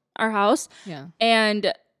our house. Yeah.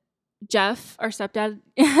 And Jeff, our stepdad,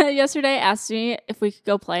 yesterday asked me if we could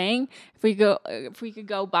go playing, if we could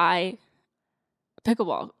go buy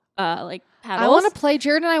pickleball, like paddles. I want to play.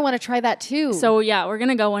 Jared and I want to try that too. So yeah, we're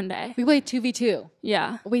gonna go one day. We play 2v2.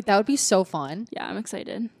 Yeah. Wait, that would be so fun. Yeah, I'm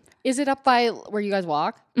excited. Is it up by where you guys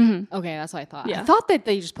walk? Mm-hmm. Okay, that's what I thought. Yeah. I thought that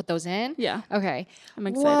they just put those in. Yeah. Okay. I'm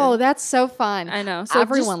excited. Whoa, that's so fun. I know. So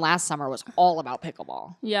everyone last summer was all about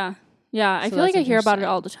pickleball. Yeah. Yeah. I feel like I hear about it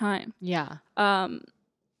all the time. Yeah.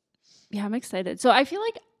 Yeah, I'm excited. So I feel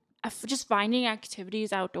like just finding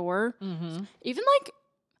activities outdoor, even like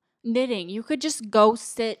knitting, you could just go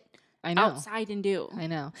sit outside and do. I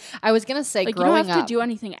know. I was gonna say, like growing you don't have to do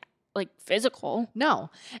anything like physical. No,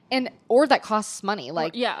 or that costs money.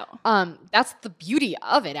 Like yeah, that's the beauty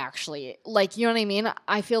of it. Actually, like you know what I mean.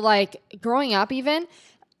 I feel like growing up, even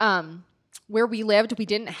where we lived, we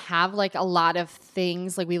didn't have like a lot of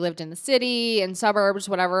things. Like we lived in the city and suburbs,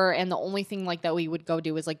 whatever. And the only thing like that we would go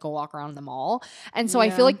do is like go walk around the mall. And so I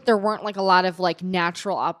feel like there weren't like a lot of like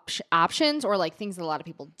natural options or like things that a lot of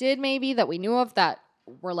people did maybe that we knew of that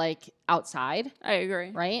were like outside. I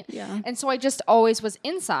agree. Right? Yeah. And so I just always was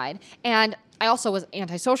inside. And I also was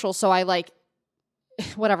antisocial. So I like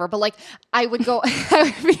whatever, but like I would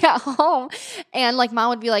I would be at home and like mom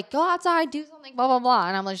would be like, go outside, do something, blah, blah, blah.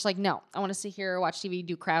 And I'm just like, no, I want to sit here, watch TV,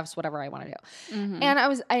 do crafts, whatever I want to do.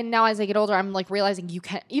 Mm-hmm. And now as I get older, I'm like realizing you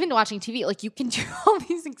can, even watching TV, like you can do all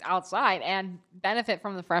these things outside and benefit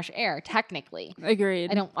from the fresh air, technically. Agreed.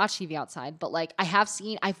 I don't watch TV outside, but like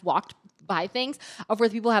I've walked by things of where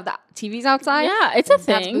people have the TVs outside. Yeah, it's a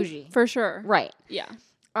thing. That's bougie. For sure. Right. Yeah.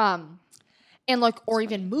 And like, or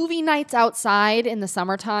even movie nights outside in the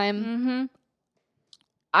summertime. Mm-hmm.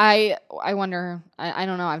 I wonder. I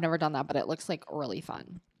don't know. I've never done that, but it looks like really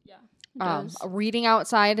fun. Yeah. Reading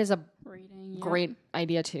outside is a great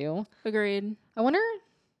idea too. Agreed. I wonder.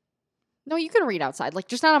 No, you can read outside. Like,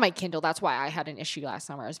 just not on my Kindle. That's why I had an issue last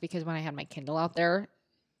summer, is because when I had my Kindle out there,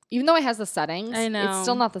 even though it has the settings, I know. it's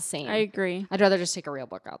still not the same. I agree. I'd rather just take a real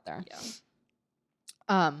book out there.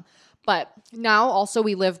 Yeah. But now also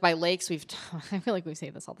we live by lakes. I feel like we say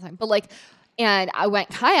this all the time, but like, and I went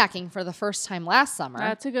kayaking for the first time last summer.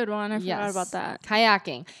 That's a good one. I forgot about that.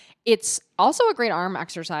 Kayaking. It's also a great arm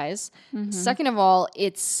exercise. Mm-hmm. Second of all,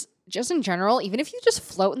 it's just in general, even if you just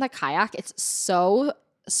float in the kayak, it's so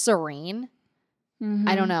serene. Mm-hmm.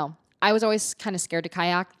 I don't know. I was always kind of scared to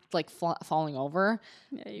kayak, like falling over,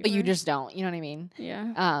 Yeah, but you just don't. You know what I mean?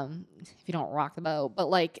 Yeah. If you don't rock the boat, but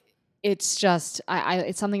like, it's just,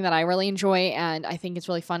 it's something that I really enjoy, and I think it's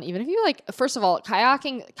really fun. Even if you like, first of all,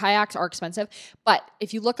 kayaks are expensive, but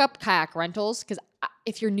if you look up kayak rentals, because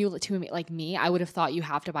if you're new to me, like me, I would have thought you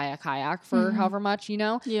have to buy a kayak for however much, you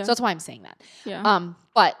know? Yeah. So that's why I'm saying that. Yeah.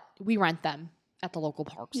 But we rent them at the local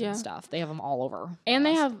parks Yeah. and stuff. They have them all over. And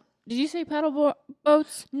they have, did you say paddle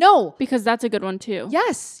boats? No. Because that's a good one too.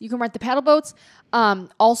 Yes, you can rent the paddle boats.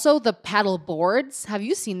 Also the paddle boards. Have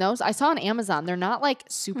you seen those? I saw on Amazon. They're not like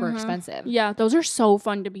super expensive. Yeah, those are so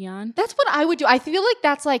fun to be on. That's what I would do. I feel like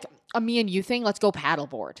that's like a me and you thing. Let's go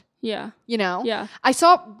paddleboard. Yeah. You know? Yeah. I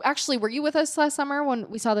saw, actually, were you with us last summer when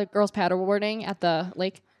we saw the girls paddleboarding at the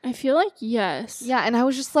lake? I feel like yes. Yeah, and I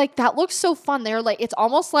was just like, that looks so fun. They're like, it's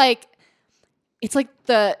almost like, it's like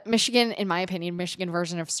the Michigan, in my opinion, Michigan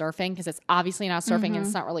version of surfing, because it's obviously not surfing and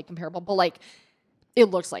it's not really comparable, but like, it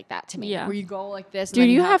looks like that to me. Yeah. Where you go like this. Dude, and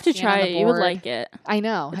then you have to stand on try the it. You would board. like it. I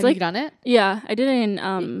know. It's Have like- you done it? Yeah, I did it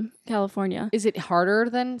in California. Is it harder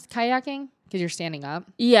than kayaking? Because you're standing up.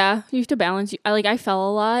 Yeah, you have to balance. I fell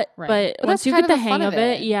a lot, Right. but But once that's you kind get of the the hang fun of of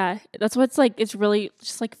it, it. yeah, that's what's like. It's really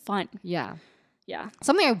just like fun. Yeah. Yeah.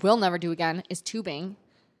 Something I will never do again is tubing.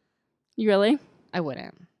 You really? I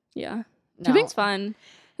wouldn't. Yeah. No. Tubing's fun.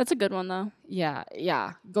 That's a good one though. Yeah,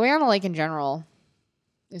 yeah. Going on a lake in general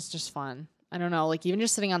is just fun. I don't know, like even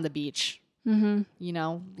just sitting on the beach, Mm-hmm. you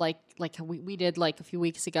know, like we did like a few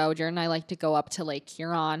weeks ago. Jared and I like to go up to Lake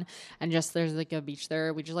Huron, and just there's like a beach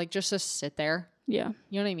there. We just like just to sit there. Yeah.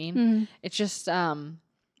 You know what I mean? Mm-hmm. It's just the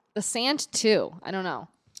sand too. I don't know.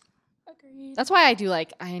 Agreed. That's why I do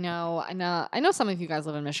like. I know some of you guys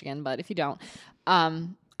live in Michigan, but if you don't, I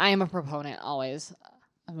am a proponent always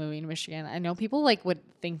of moving to Michigan. I know people like would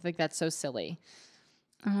think like that's so silly.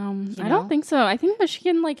 I know? don't think so. I think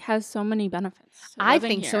Michigan like has so many benefits. to I living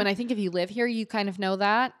think so, here. and I think if you live here, you kind of know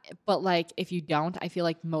that. But like, if you don't, I feel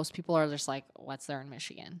like most people are just like, "What's there in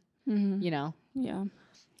Michigan?" Mhm. You know. Yeah.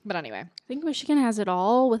 But anyway, I think Michigan has it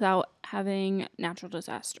all without having natural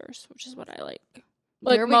disasters, which is what I like.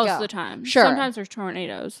 Like There we most go. of the time. Sure. Sometimes there's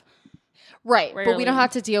tornadoes. right? But we Rarely. don't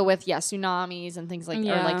have to deal with tsunamis and things like or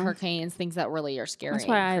like Yeah. hurricanes, things that really are scary. That's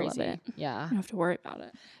why and I love crazy. it. Yeah, You don't have to worry about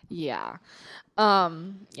it. yeah,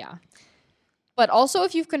 yeah. But also,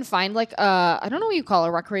 if you can find like I don't know what you call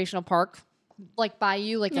a recreational park, like by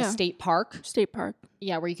you, like a Yeah. state park. State park.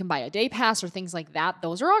 Yeah, where you can buy a day pass or things like that.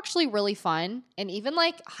 Those are actually really fun. And even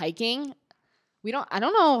like hiking, I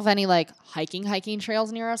don't know of any like hiking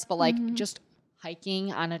trails near us, but like just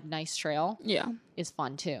hiking on a nice trail Yeah. is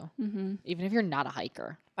fun too. Mm-hmm. Even if you're not a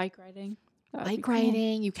hiker. Bike riding. Bike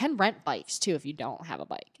riding, you can rent bikes too if you don't have a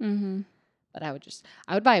bike. Mm-hmm. But I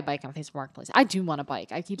would buy a bike on Facebook Marketplace. I do want a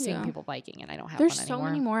bike. I keep seeing Yeah. people biking and I don't have There's one so anymore.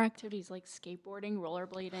 many more activities like skateboarding,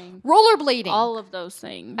 rollerblading, Rollerblading. all of those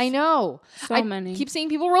things. I know. So I many. keep seeing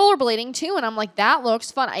people rollerblading too, and I'm like, that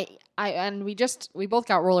looks fun. And we both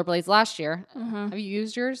got rollerblades last year. Uh-huh. Have you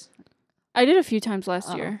used yours? I did a few times last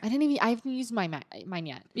Oh, year. I haven't used mine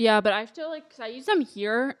yet. Yeah, but I feel like 'cause I use them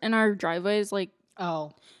here, and our driveway is like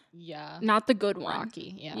Oh, yeah. not the good one.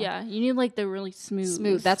 Rocky, yeah. Yeah, you need like the really smooth.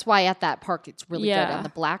 Smooth. That's why at that park it's really good. Yeah. On the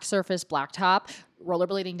black surface, black top,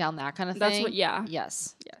 rollerblading down that kind of thing. That's what. Yeah.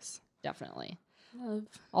 Yes, Yes. definitely. Love.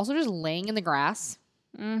 Also just laying in the grass.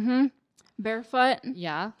 Mm-hmm. Barefoot.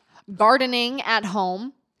 Yeah. Gardening at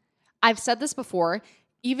home. I've said this before.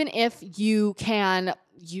 Even if you can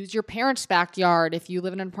use your parents' backyard, if you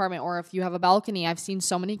live in an apartment or if you have a balcony, I've seen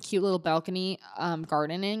so many cute little balcony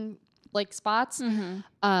gardening like spots.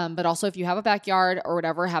 Mm-hmm. But also if you have a backyard or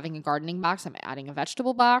whatever, having a gardening box. I'm adding a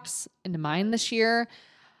vegetable box into mine this year.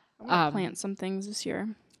 I'm gonna plant some things this year.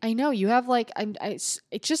 I know you have like it's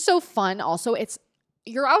just so fun. Also,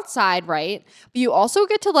 you're outside, right? But you also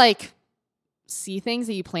get to like see things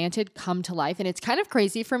that you planted come to life, and it's kind of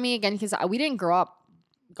crazy for me again because we didn't grow up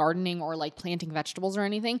gardening or like planting vegetables or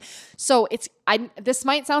anything. So this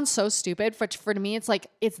might sound so stupid, but for me, it's like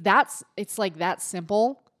that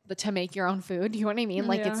simple to make your own food. You know what I mean?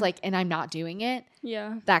 Like, it's like, and I'm not doing it.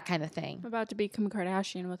 Yeah. That kind of thing. I'm about to be Kim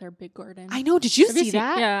Kardashian with her big garden. I know. Did you see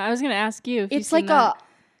that? Yeah, I was going to ask you. It's like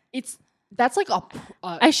that's like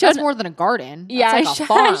that's more than a garden. That's yeah, like a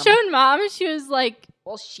farm. I showed Mom, and she was like,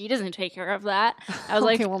 well, she doesn't take care of that. I was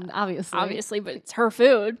okay, like, well, obviously, but it's her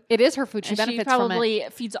food. It is her food. She benefits from it. She probably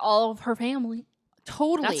feeds all of her family.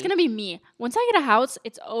 Totally. That's going to be me. Once I get a house,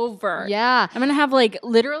 it's over. Yeah. I'm going to have like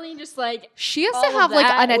literally just like. She has to have like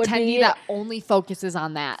an attendee that only focuses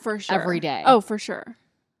on that for sure. every day. Oh, for sure.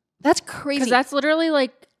 That's crazy. Because that's literally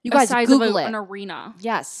like you guys size Google of it. An arena.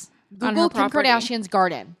 Yes. Google Kim Kardashian's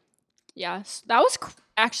garden. Yes. That was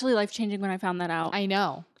actually life-changing when I found that out. I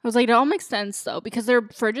know. I was like, it all makes sense though, because their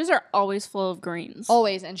fridges are always full of greens.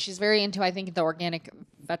 Always. And she's very into, I think, the organic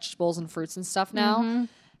vegetables and fruits and stuff now. Mm-hmm.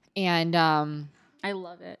 And I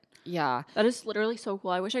love it. Yeah. That is literally so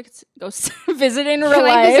cool. I wish I could go visit in real Can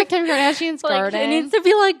life. I visit Kim Kardashian's garden? It needs to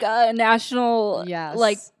be like a national,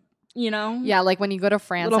 like, you know? Yeah, like when you go to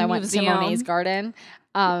France, I went to Monet's garden.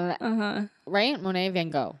 Right? Monet, Van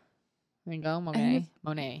Gogh.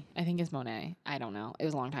 Monet. I think it's Monet. I don't know. It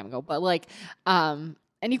was a long time ago. But like, and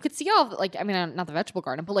you could see all, like, I mean, not the vegetable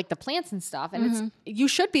garden, but like the plants and stuff. And you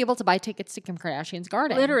should be able to buy tickets to Kim Kardashian's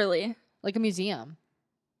garden. Literally. Like a museum.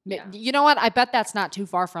 Yeah. You know what? I bet that's not too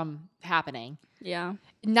far from happening. Yeah.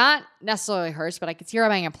 Not necessarily hers, but I could see her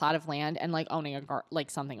buying a plot of land and like owning a like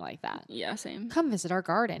something like that. Yeah, same. Come visit our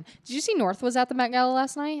garden. Did you see North was at the Met Gala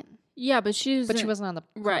last night? Yeah, but she wasn't on the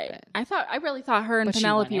carpet. Right. I really thought her and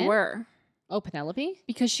Penelope were. Oh, Penelope?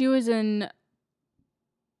 Because she was in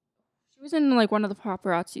like one of the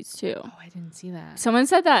paparazzis too. Oh, I didn't see that. Someone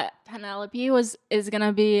said that Penelope is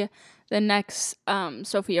gonna be the next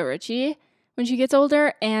Sophia Richie when she gets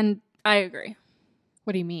older, and I agree.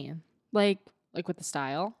 What do you mean? Like with the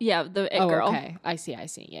style? Yeah, the it girl. Okay. I see.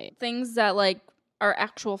 Yeah. Things that like are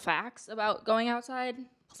actual facts about going outside.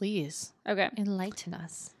 Please. Okay. Enlighten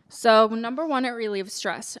us. So, number 1, it relieves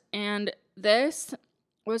stress. And this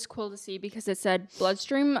was cool to see because it said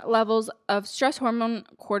bloodstream levels of stress hormone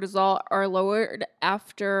cortisol are lowered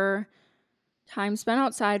after time spent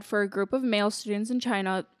outside for a group of male students in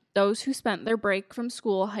China. Those who spent their break from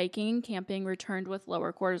school hiking and camping returned with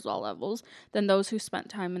lower cortisol levels than those who spent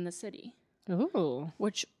time in the city. Ooh.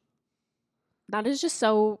 Which, that is just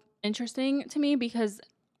so interesting to me because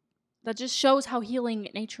that just shows how healing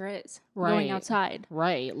nature is. Right. Going outside.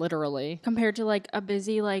 Right, literally. Compared to like a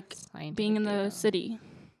busy, like being in the city.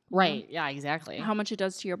 Right, yeah, exactly. How much it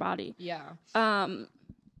does to your body. Yeah.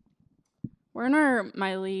 We're in our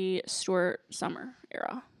Miley Stewart summer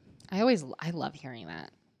era. I love hearing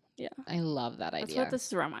that. Yeah. I love that idea. That's what this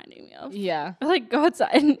is reminding me of. Yeah. Like, go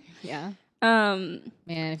outside. Yeah. Man,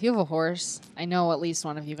 if you have a horse, I know at least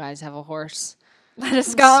one of you guys have a horse. Let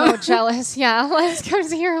us go. I'm so jealous. Yeah, let's go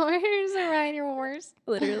see your horse and ride your horse.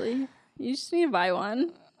 Literally. You just need to buy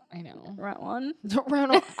one. I know. Rent one.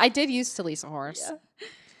 I did used to lease a horse.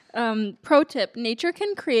 Yeah. Pro tip, nature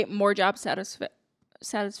can create more job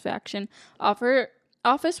satisfaction.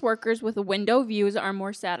 Office workers with window views are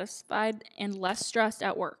more satisfied and less stressed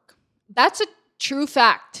at work. That's a true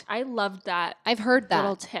fact. I loved that. I've heard that.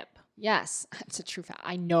 Little tip. Yes, it's a true fact.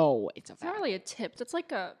 I know it's a fact. It's not really a tip. That's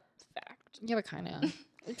like a fact. Yeah, but kind of.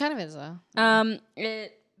 It kind of is though.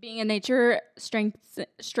 It being in nature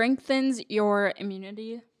strengthens your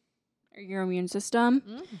immunity or your immune system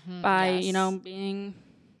by being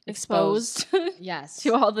exposed. Yes.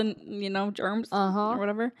 To all the germs or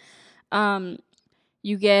whatever.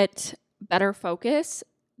 You get better focus.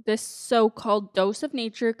 This so-called dose of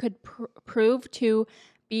nature could prove to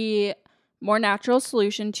be more natural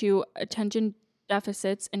solution to attention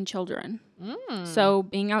deficits in children. So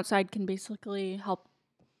being outside can basically help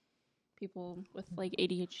people with like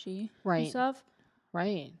ADHD and stuff.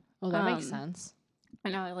 Right. Oh, that makes sense. I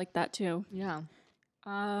know. I like that too. Yeah.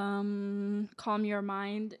 Calm your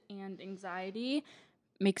mind and anxiety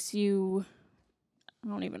makes you... I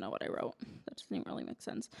don't even know what I wrote. That doesn't even really make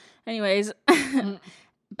sense. Anyways,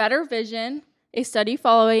 better vision. A study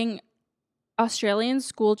following Australian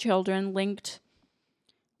school children linked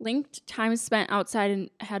time spent outside and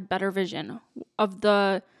had better vision. Of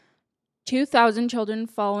the 2,000 children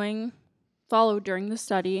followed during the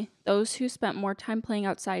study, those who spent more time playing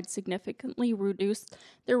outside significantly reduced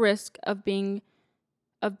the risk of becoming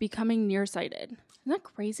nearsighted. Isn't that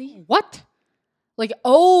crazy? What? Like,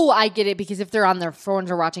 oh, I get it, because if they're on their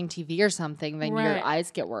phones or watching TV or something, then your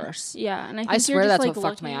eyes get worse. Yeah, and I swear that's what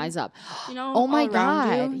fucked my eyes up. Oh my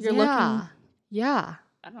God. You're looking. Yeah.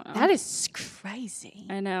 I don't know. That is crazy.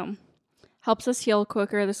 I know. helps us heal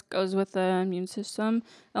quicker. This goes with the immune system.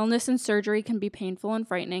 Illness and surgery can be painful and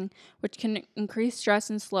frightening, which can increase stress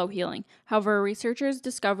and slow healing. However, researchers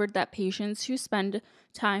discovered that patients who spend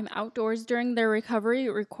time outdoors during their recovery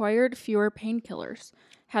required fewer painkillers,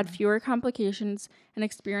 had fewer complications, and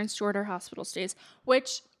experienced shorter hospital stays,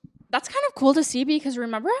 which that's kind of cool to see because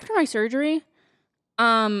remember after my surgery,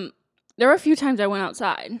 there were a few times I went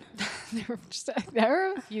outside. There were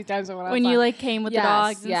a few times I went outside. When you like came with the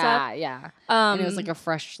dogs and stuff. Yeah. And it was like a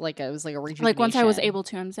fresh, like it was like a rejuvenation. Like once I was able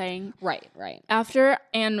to, I'm saying. Right. After,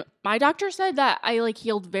 and my doctor said that I like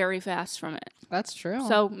healed very fast from it. That's true.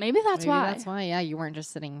 So maybe that's why. That's why, yeah, you weren't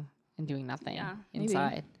just sitting and doing nothing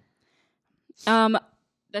inside.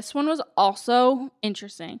 This one was also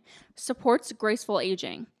interesting. Supports graceful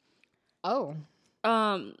aging. Oh.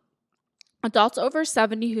 Adults over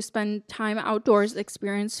 70 who spend time outdoors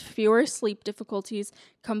experienced fewer sleep difficulties,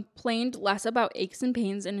 complained less about aches and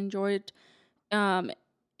pains, and enjoyed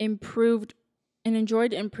improved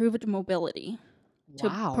mobility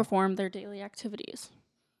to perform their daily activities.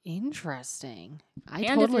 Interesting. And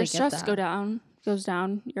totally if your stress goes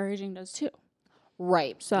down, your aging does too.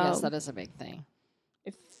 Right. So yes, that is a big thing.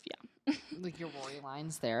 Yeah. Like your worry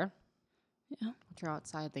lines there. Yeah. If you're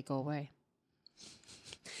outside, they go away.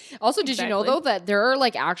 Also, did you know though that there are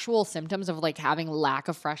like actual symptoms of like having lack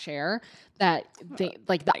of fresh air that they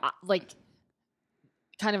like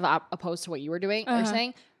kind of opposed to what you were doing or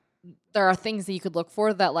saying? There are things that you could look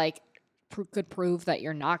for that like could prove that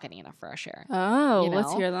you're not getting enough fresh air. Oh,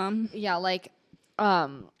 let's hear them. Yeah, like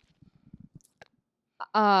and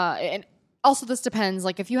also this depends.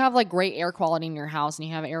 Like if you have like great air quality in your house and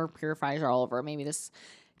you have air purifiers all over, maybe this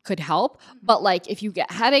could help. But like if you get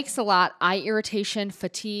headaches a lot, eye irritation,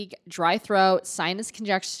 fatigue, dry throat, sinus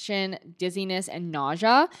congestion, dizziness, and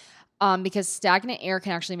nausea, because stagnant air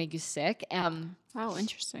can actually make you sick. Wow,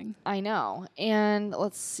 interesting. I know. And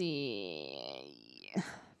let's see.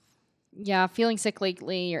 Yeah, feeling sick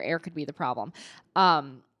lately, your air could be the problem.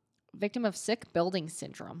 Victim of sick building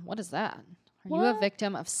syndrome. What is that? Are you a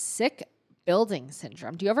victim of sick building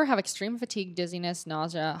syndrome? Do you ever have extreme fatigue, dizziness,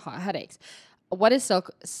 nausea, headaches? What is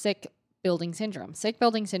sick building syndrome? Sick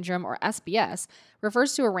building syndrome, or SBS,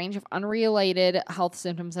 refers to a range of unrelated health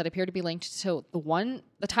symptoms that appear to be linked to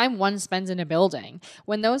the time one spends in a building.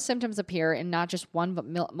 When those symptoms appear in not just one but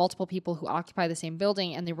multiple people who occupy the same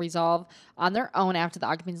building and they resolve on their own after the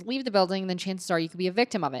occupants leave the building, then chances are you could be a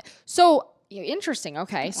victim of it. So interesting.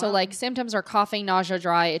 Okay. Wow. So like symptoms are coughing, nausea,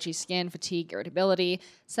 dry, itchy skin, fatigue, irritability,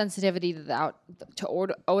 sensitivity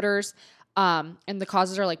to odors. And the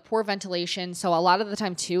causes are like poor ventilation. So a lot of the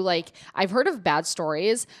time too, like I've heard of bad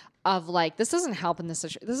stories of like, this doesn't help in this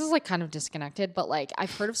situation. This is like kind of disconnected, but like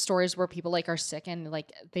I've heard of stories where people like are sick and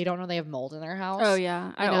like they don't know they have mold in their house. Oh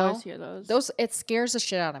yeah. I always hear those. It scares the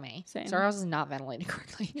shit out of me. Same. So our house is not ventilated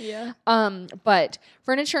correctly. Yeah. But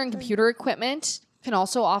furniture and computer equipment can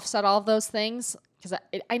also offset all of those things. Cause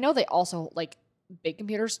I know they also like, big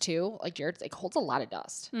computers too, like Jared's, like holds a lot of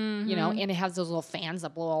dust, you know, and it has those little fans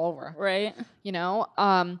that blow all over, right? You know,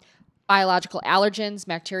 biological allergens,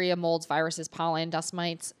 bacteria, molds, viruses, pollen, dust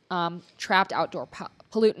mites, trapped outdoor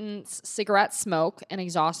pollutants, cigarette smoke, and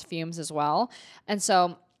exhaust fumes as well. And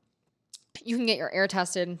so you can get your air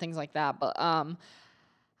tested and things like that. But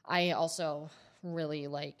I also really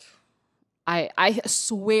like, I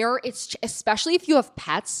swear it's, especially if you have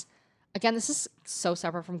pets. Again, this is so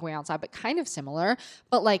separate from going outside, but kind of similar.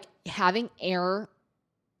 But like having air,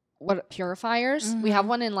 purifiers. We have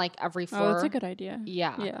one in like every floor. Oh, that's a good idea.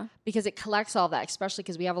 Yeah. Because it collects all that, especially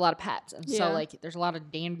because we have a lot of pets. And so like there's a lot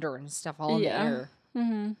of dander and stuff all in the air.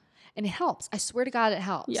 Mm-hmm. And it helps. I swear to God, it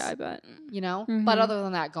helps. Yeah, I bet. You know? Mm-hmm. But other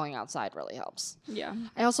than that, going outside really helps. Yeah.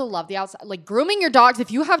 I also love the outside. Like grooming your dogs.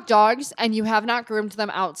 If you have dogs and you have not groomed them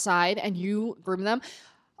outside and you groom them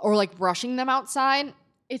or like brushing them outside,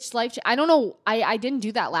 it's life. I don't know. I didn't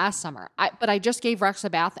do that last summer. But I just gave Rex a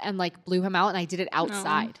bath and like blew him out and I did it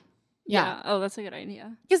outside. Yeah. Oh, that's a good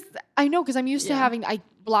idea. Because I know, because I'm used to having, I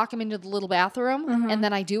block him into the little bathroom and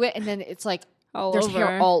then I do it and then it's like there's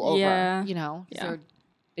hair all over, you know, they're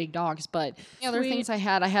big dogs. But the other things I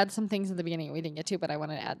had some things in the beginning we didn't get to, but I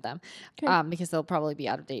wanted to add them because they'll probably be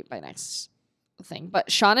out of date by next thing. But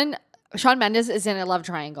Shawn Mendes is in a love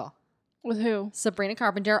triangle. With who? Sabrina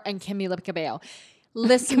Carpenter and Camila Cabello.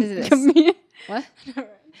 Listen to this. What?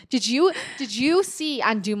 Did you see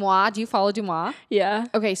on Deuxmoi? Do you follow Deuxmoi? Yeah.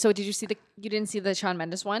 Okay, so did you see you didn't see the Shawn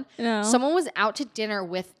Mendes one? No. Someone was out to dinner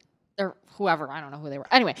with or whoever, I don't know who they were.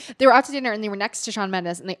 Anyway, they were out to dinner and they were next to Shawn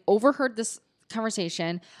Mendes and they overheard this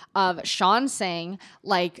conversation of Shawn saying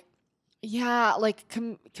like, yeah, like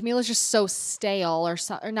Camila's just so stale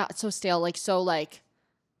or not so stale, like so like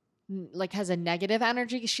like has a negative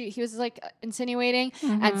energy. He was like insinuating,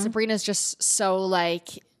 and Sabrina's just so like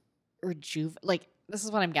like this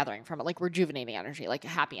is what I'm gathering from it, like rejuvenating energy, like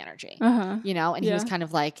happy energy, you know. And he was kind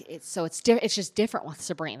of like it's just different with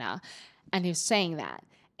Sabrina, and he was saying that,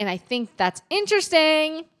 and I think that's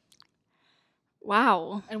interesting.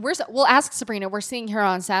 Wow. And we'll ask Sabrina. We're seeing her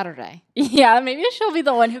on Saturday. Yeah, maybe she'll be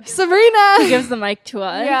the one who Sabrina gives the mic to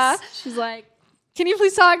us. Yeah, she's like, can you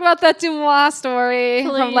please talk about that Dumois story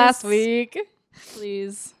from last week?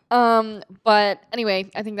 Please. But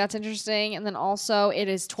anyway, I think that's interesting. And then also it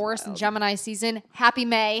is Taurus and Gemini season. Happy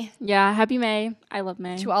May. Yeah, happy May. I love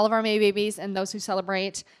May. To all of our May babies and those who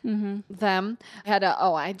celebrate them.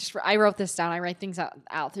 I wrote this down. I write things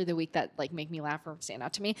out through the week that like make me laugh or stand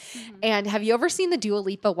out to me. And have you ever seen the Dua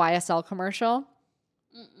Lipa YSL commercial?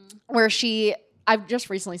 Where I've just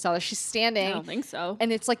recently saw this. She's standing. I don't think so.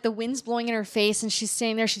 And it's like the wind's blowing in her face and she's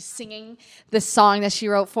standing there. She's singing this song that she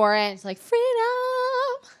wrote for it. It's like, freedom.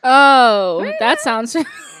 Oh, freedom. That sounds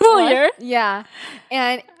familiar. Yeah.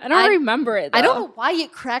 And I don't remember it, though. I don't know why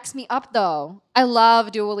it cracks me up, though. I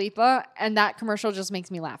love Dua Lipa, and that commercial just makes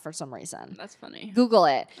me laugh for some reason. That's funny. Google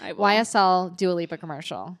it. I will. YSL Dua Lipa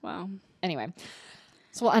commercial. Wow. Anyway.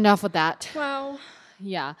 So we'll end off with that. Wow.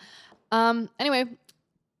 Yeah. Anyway.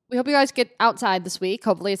 We hope you guys get outside this week.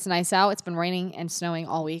 Hopefully it's nice out. It's been raining and snowing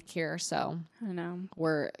all week here, so I know.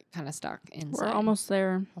 We're kind of stuck inside. We're almost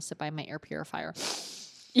there. I'll sit by my air purifier.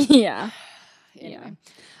 Yeah. Anyway.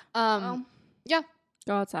 Yeah.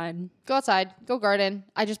 Go outside. Go outside. Go garden.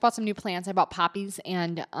 I just bought some new plants. I bought poppies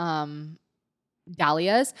and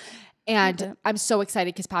dahlias. And I'm so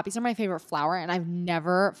excited because poppies are my favorite flower, and I've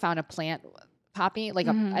never found a plant poppy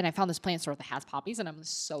and I found this plant store that has poppies, and I'm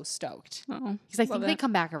so stoked because I think they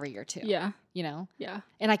come back every year too. Yeah, you know. Yeah,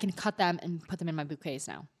 and I can cut them and put them in my bouquets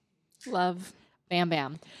now. Love, bam,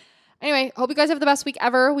 bam. Anyway, hope you guys have the best week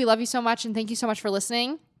ever. We love you so much, and thank you so much for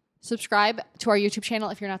listening. Subscribe to our YouTube channel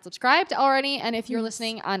if you're not subscribed already, and if you're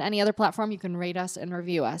listening on any other platform, you can rate us and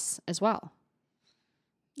review us as well.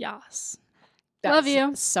 Yes. That's love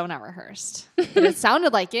you. So not rehearsed. But it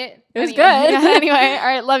sounded like it. It was anyway. good. Anyway, all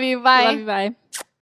right. Love you. Bye. Love you. Bye.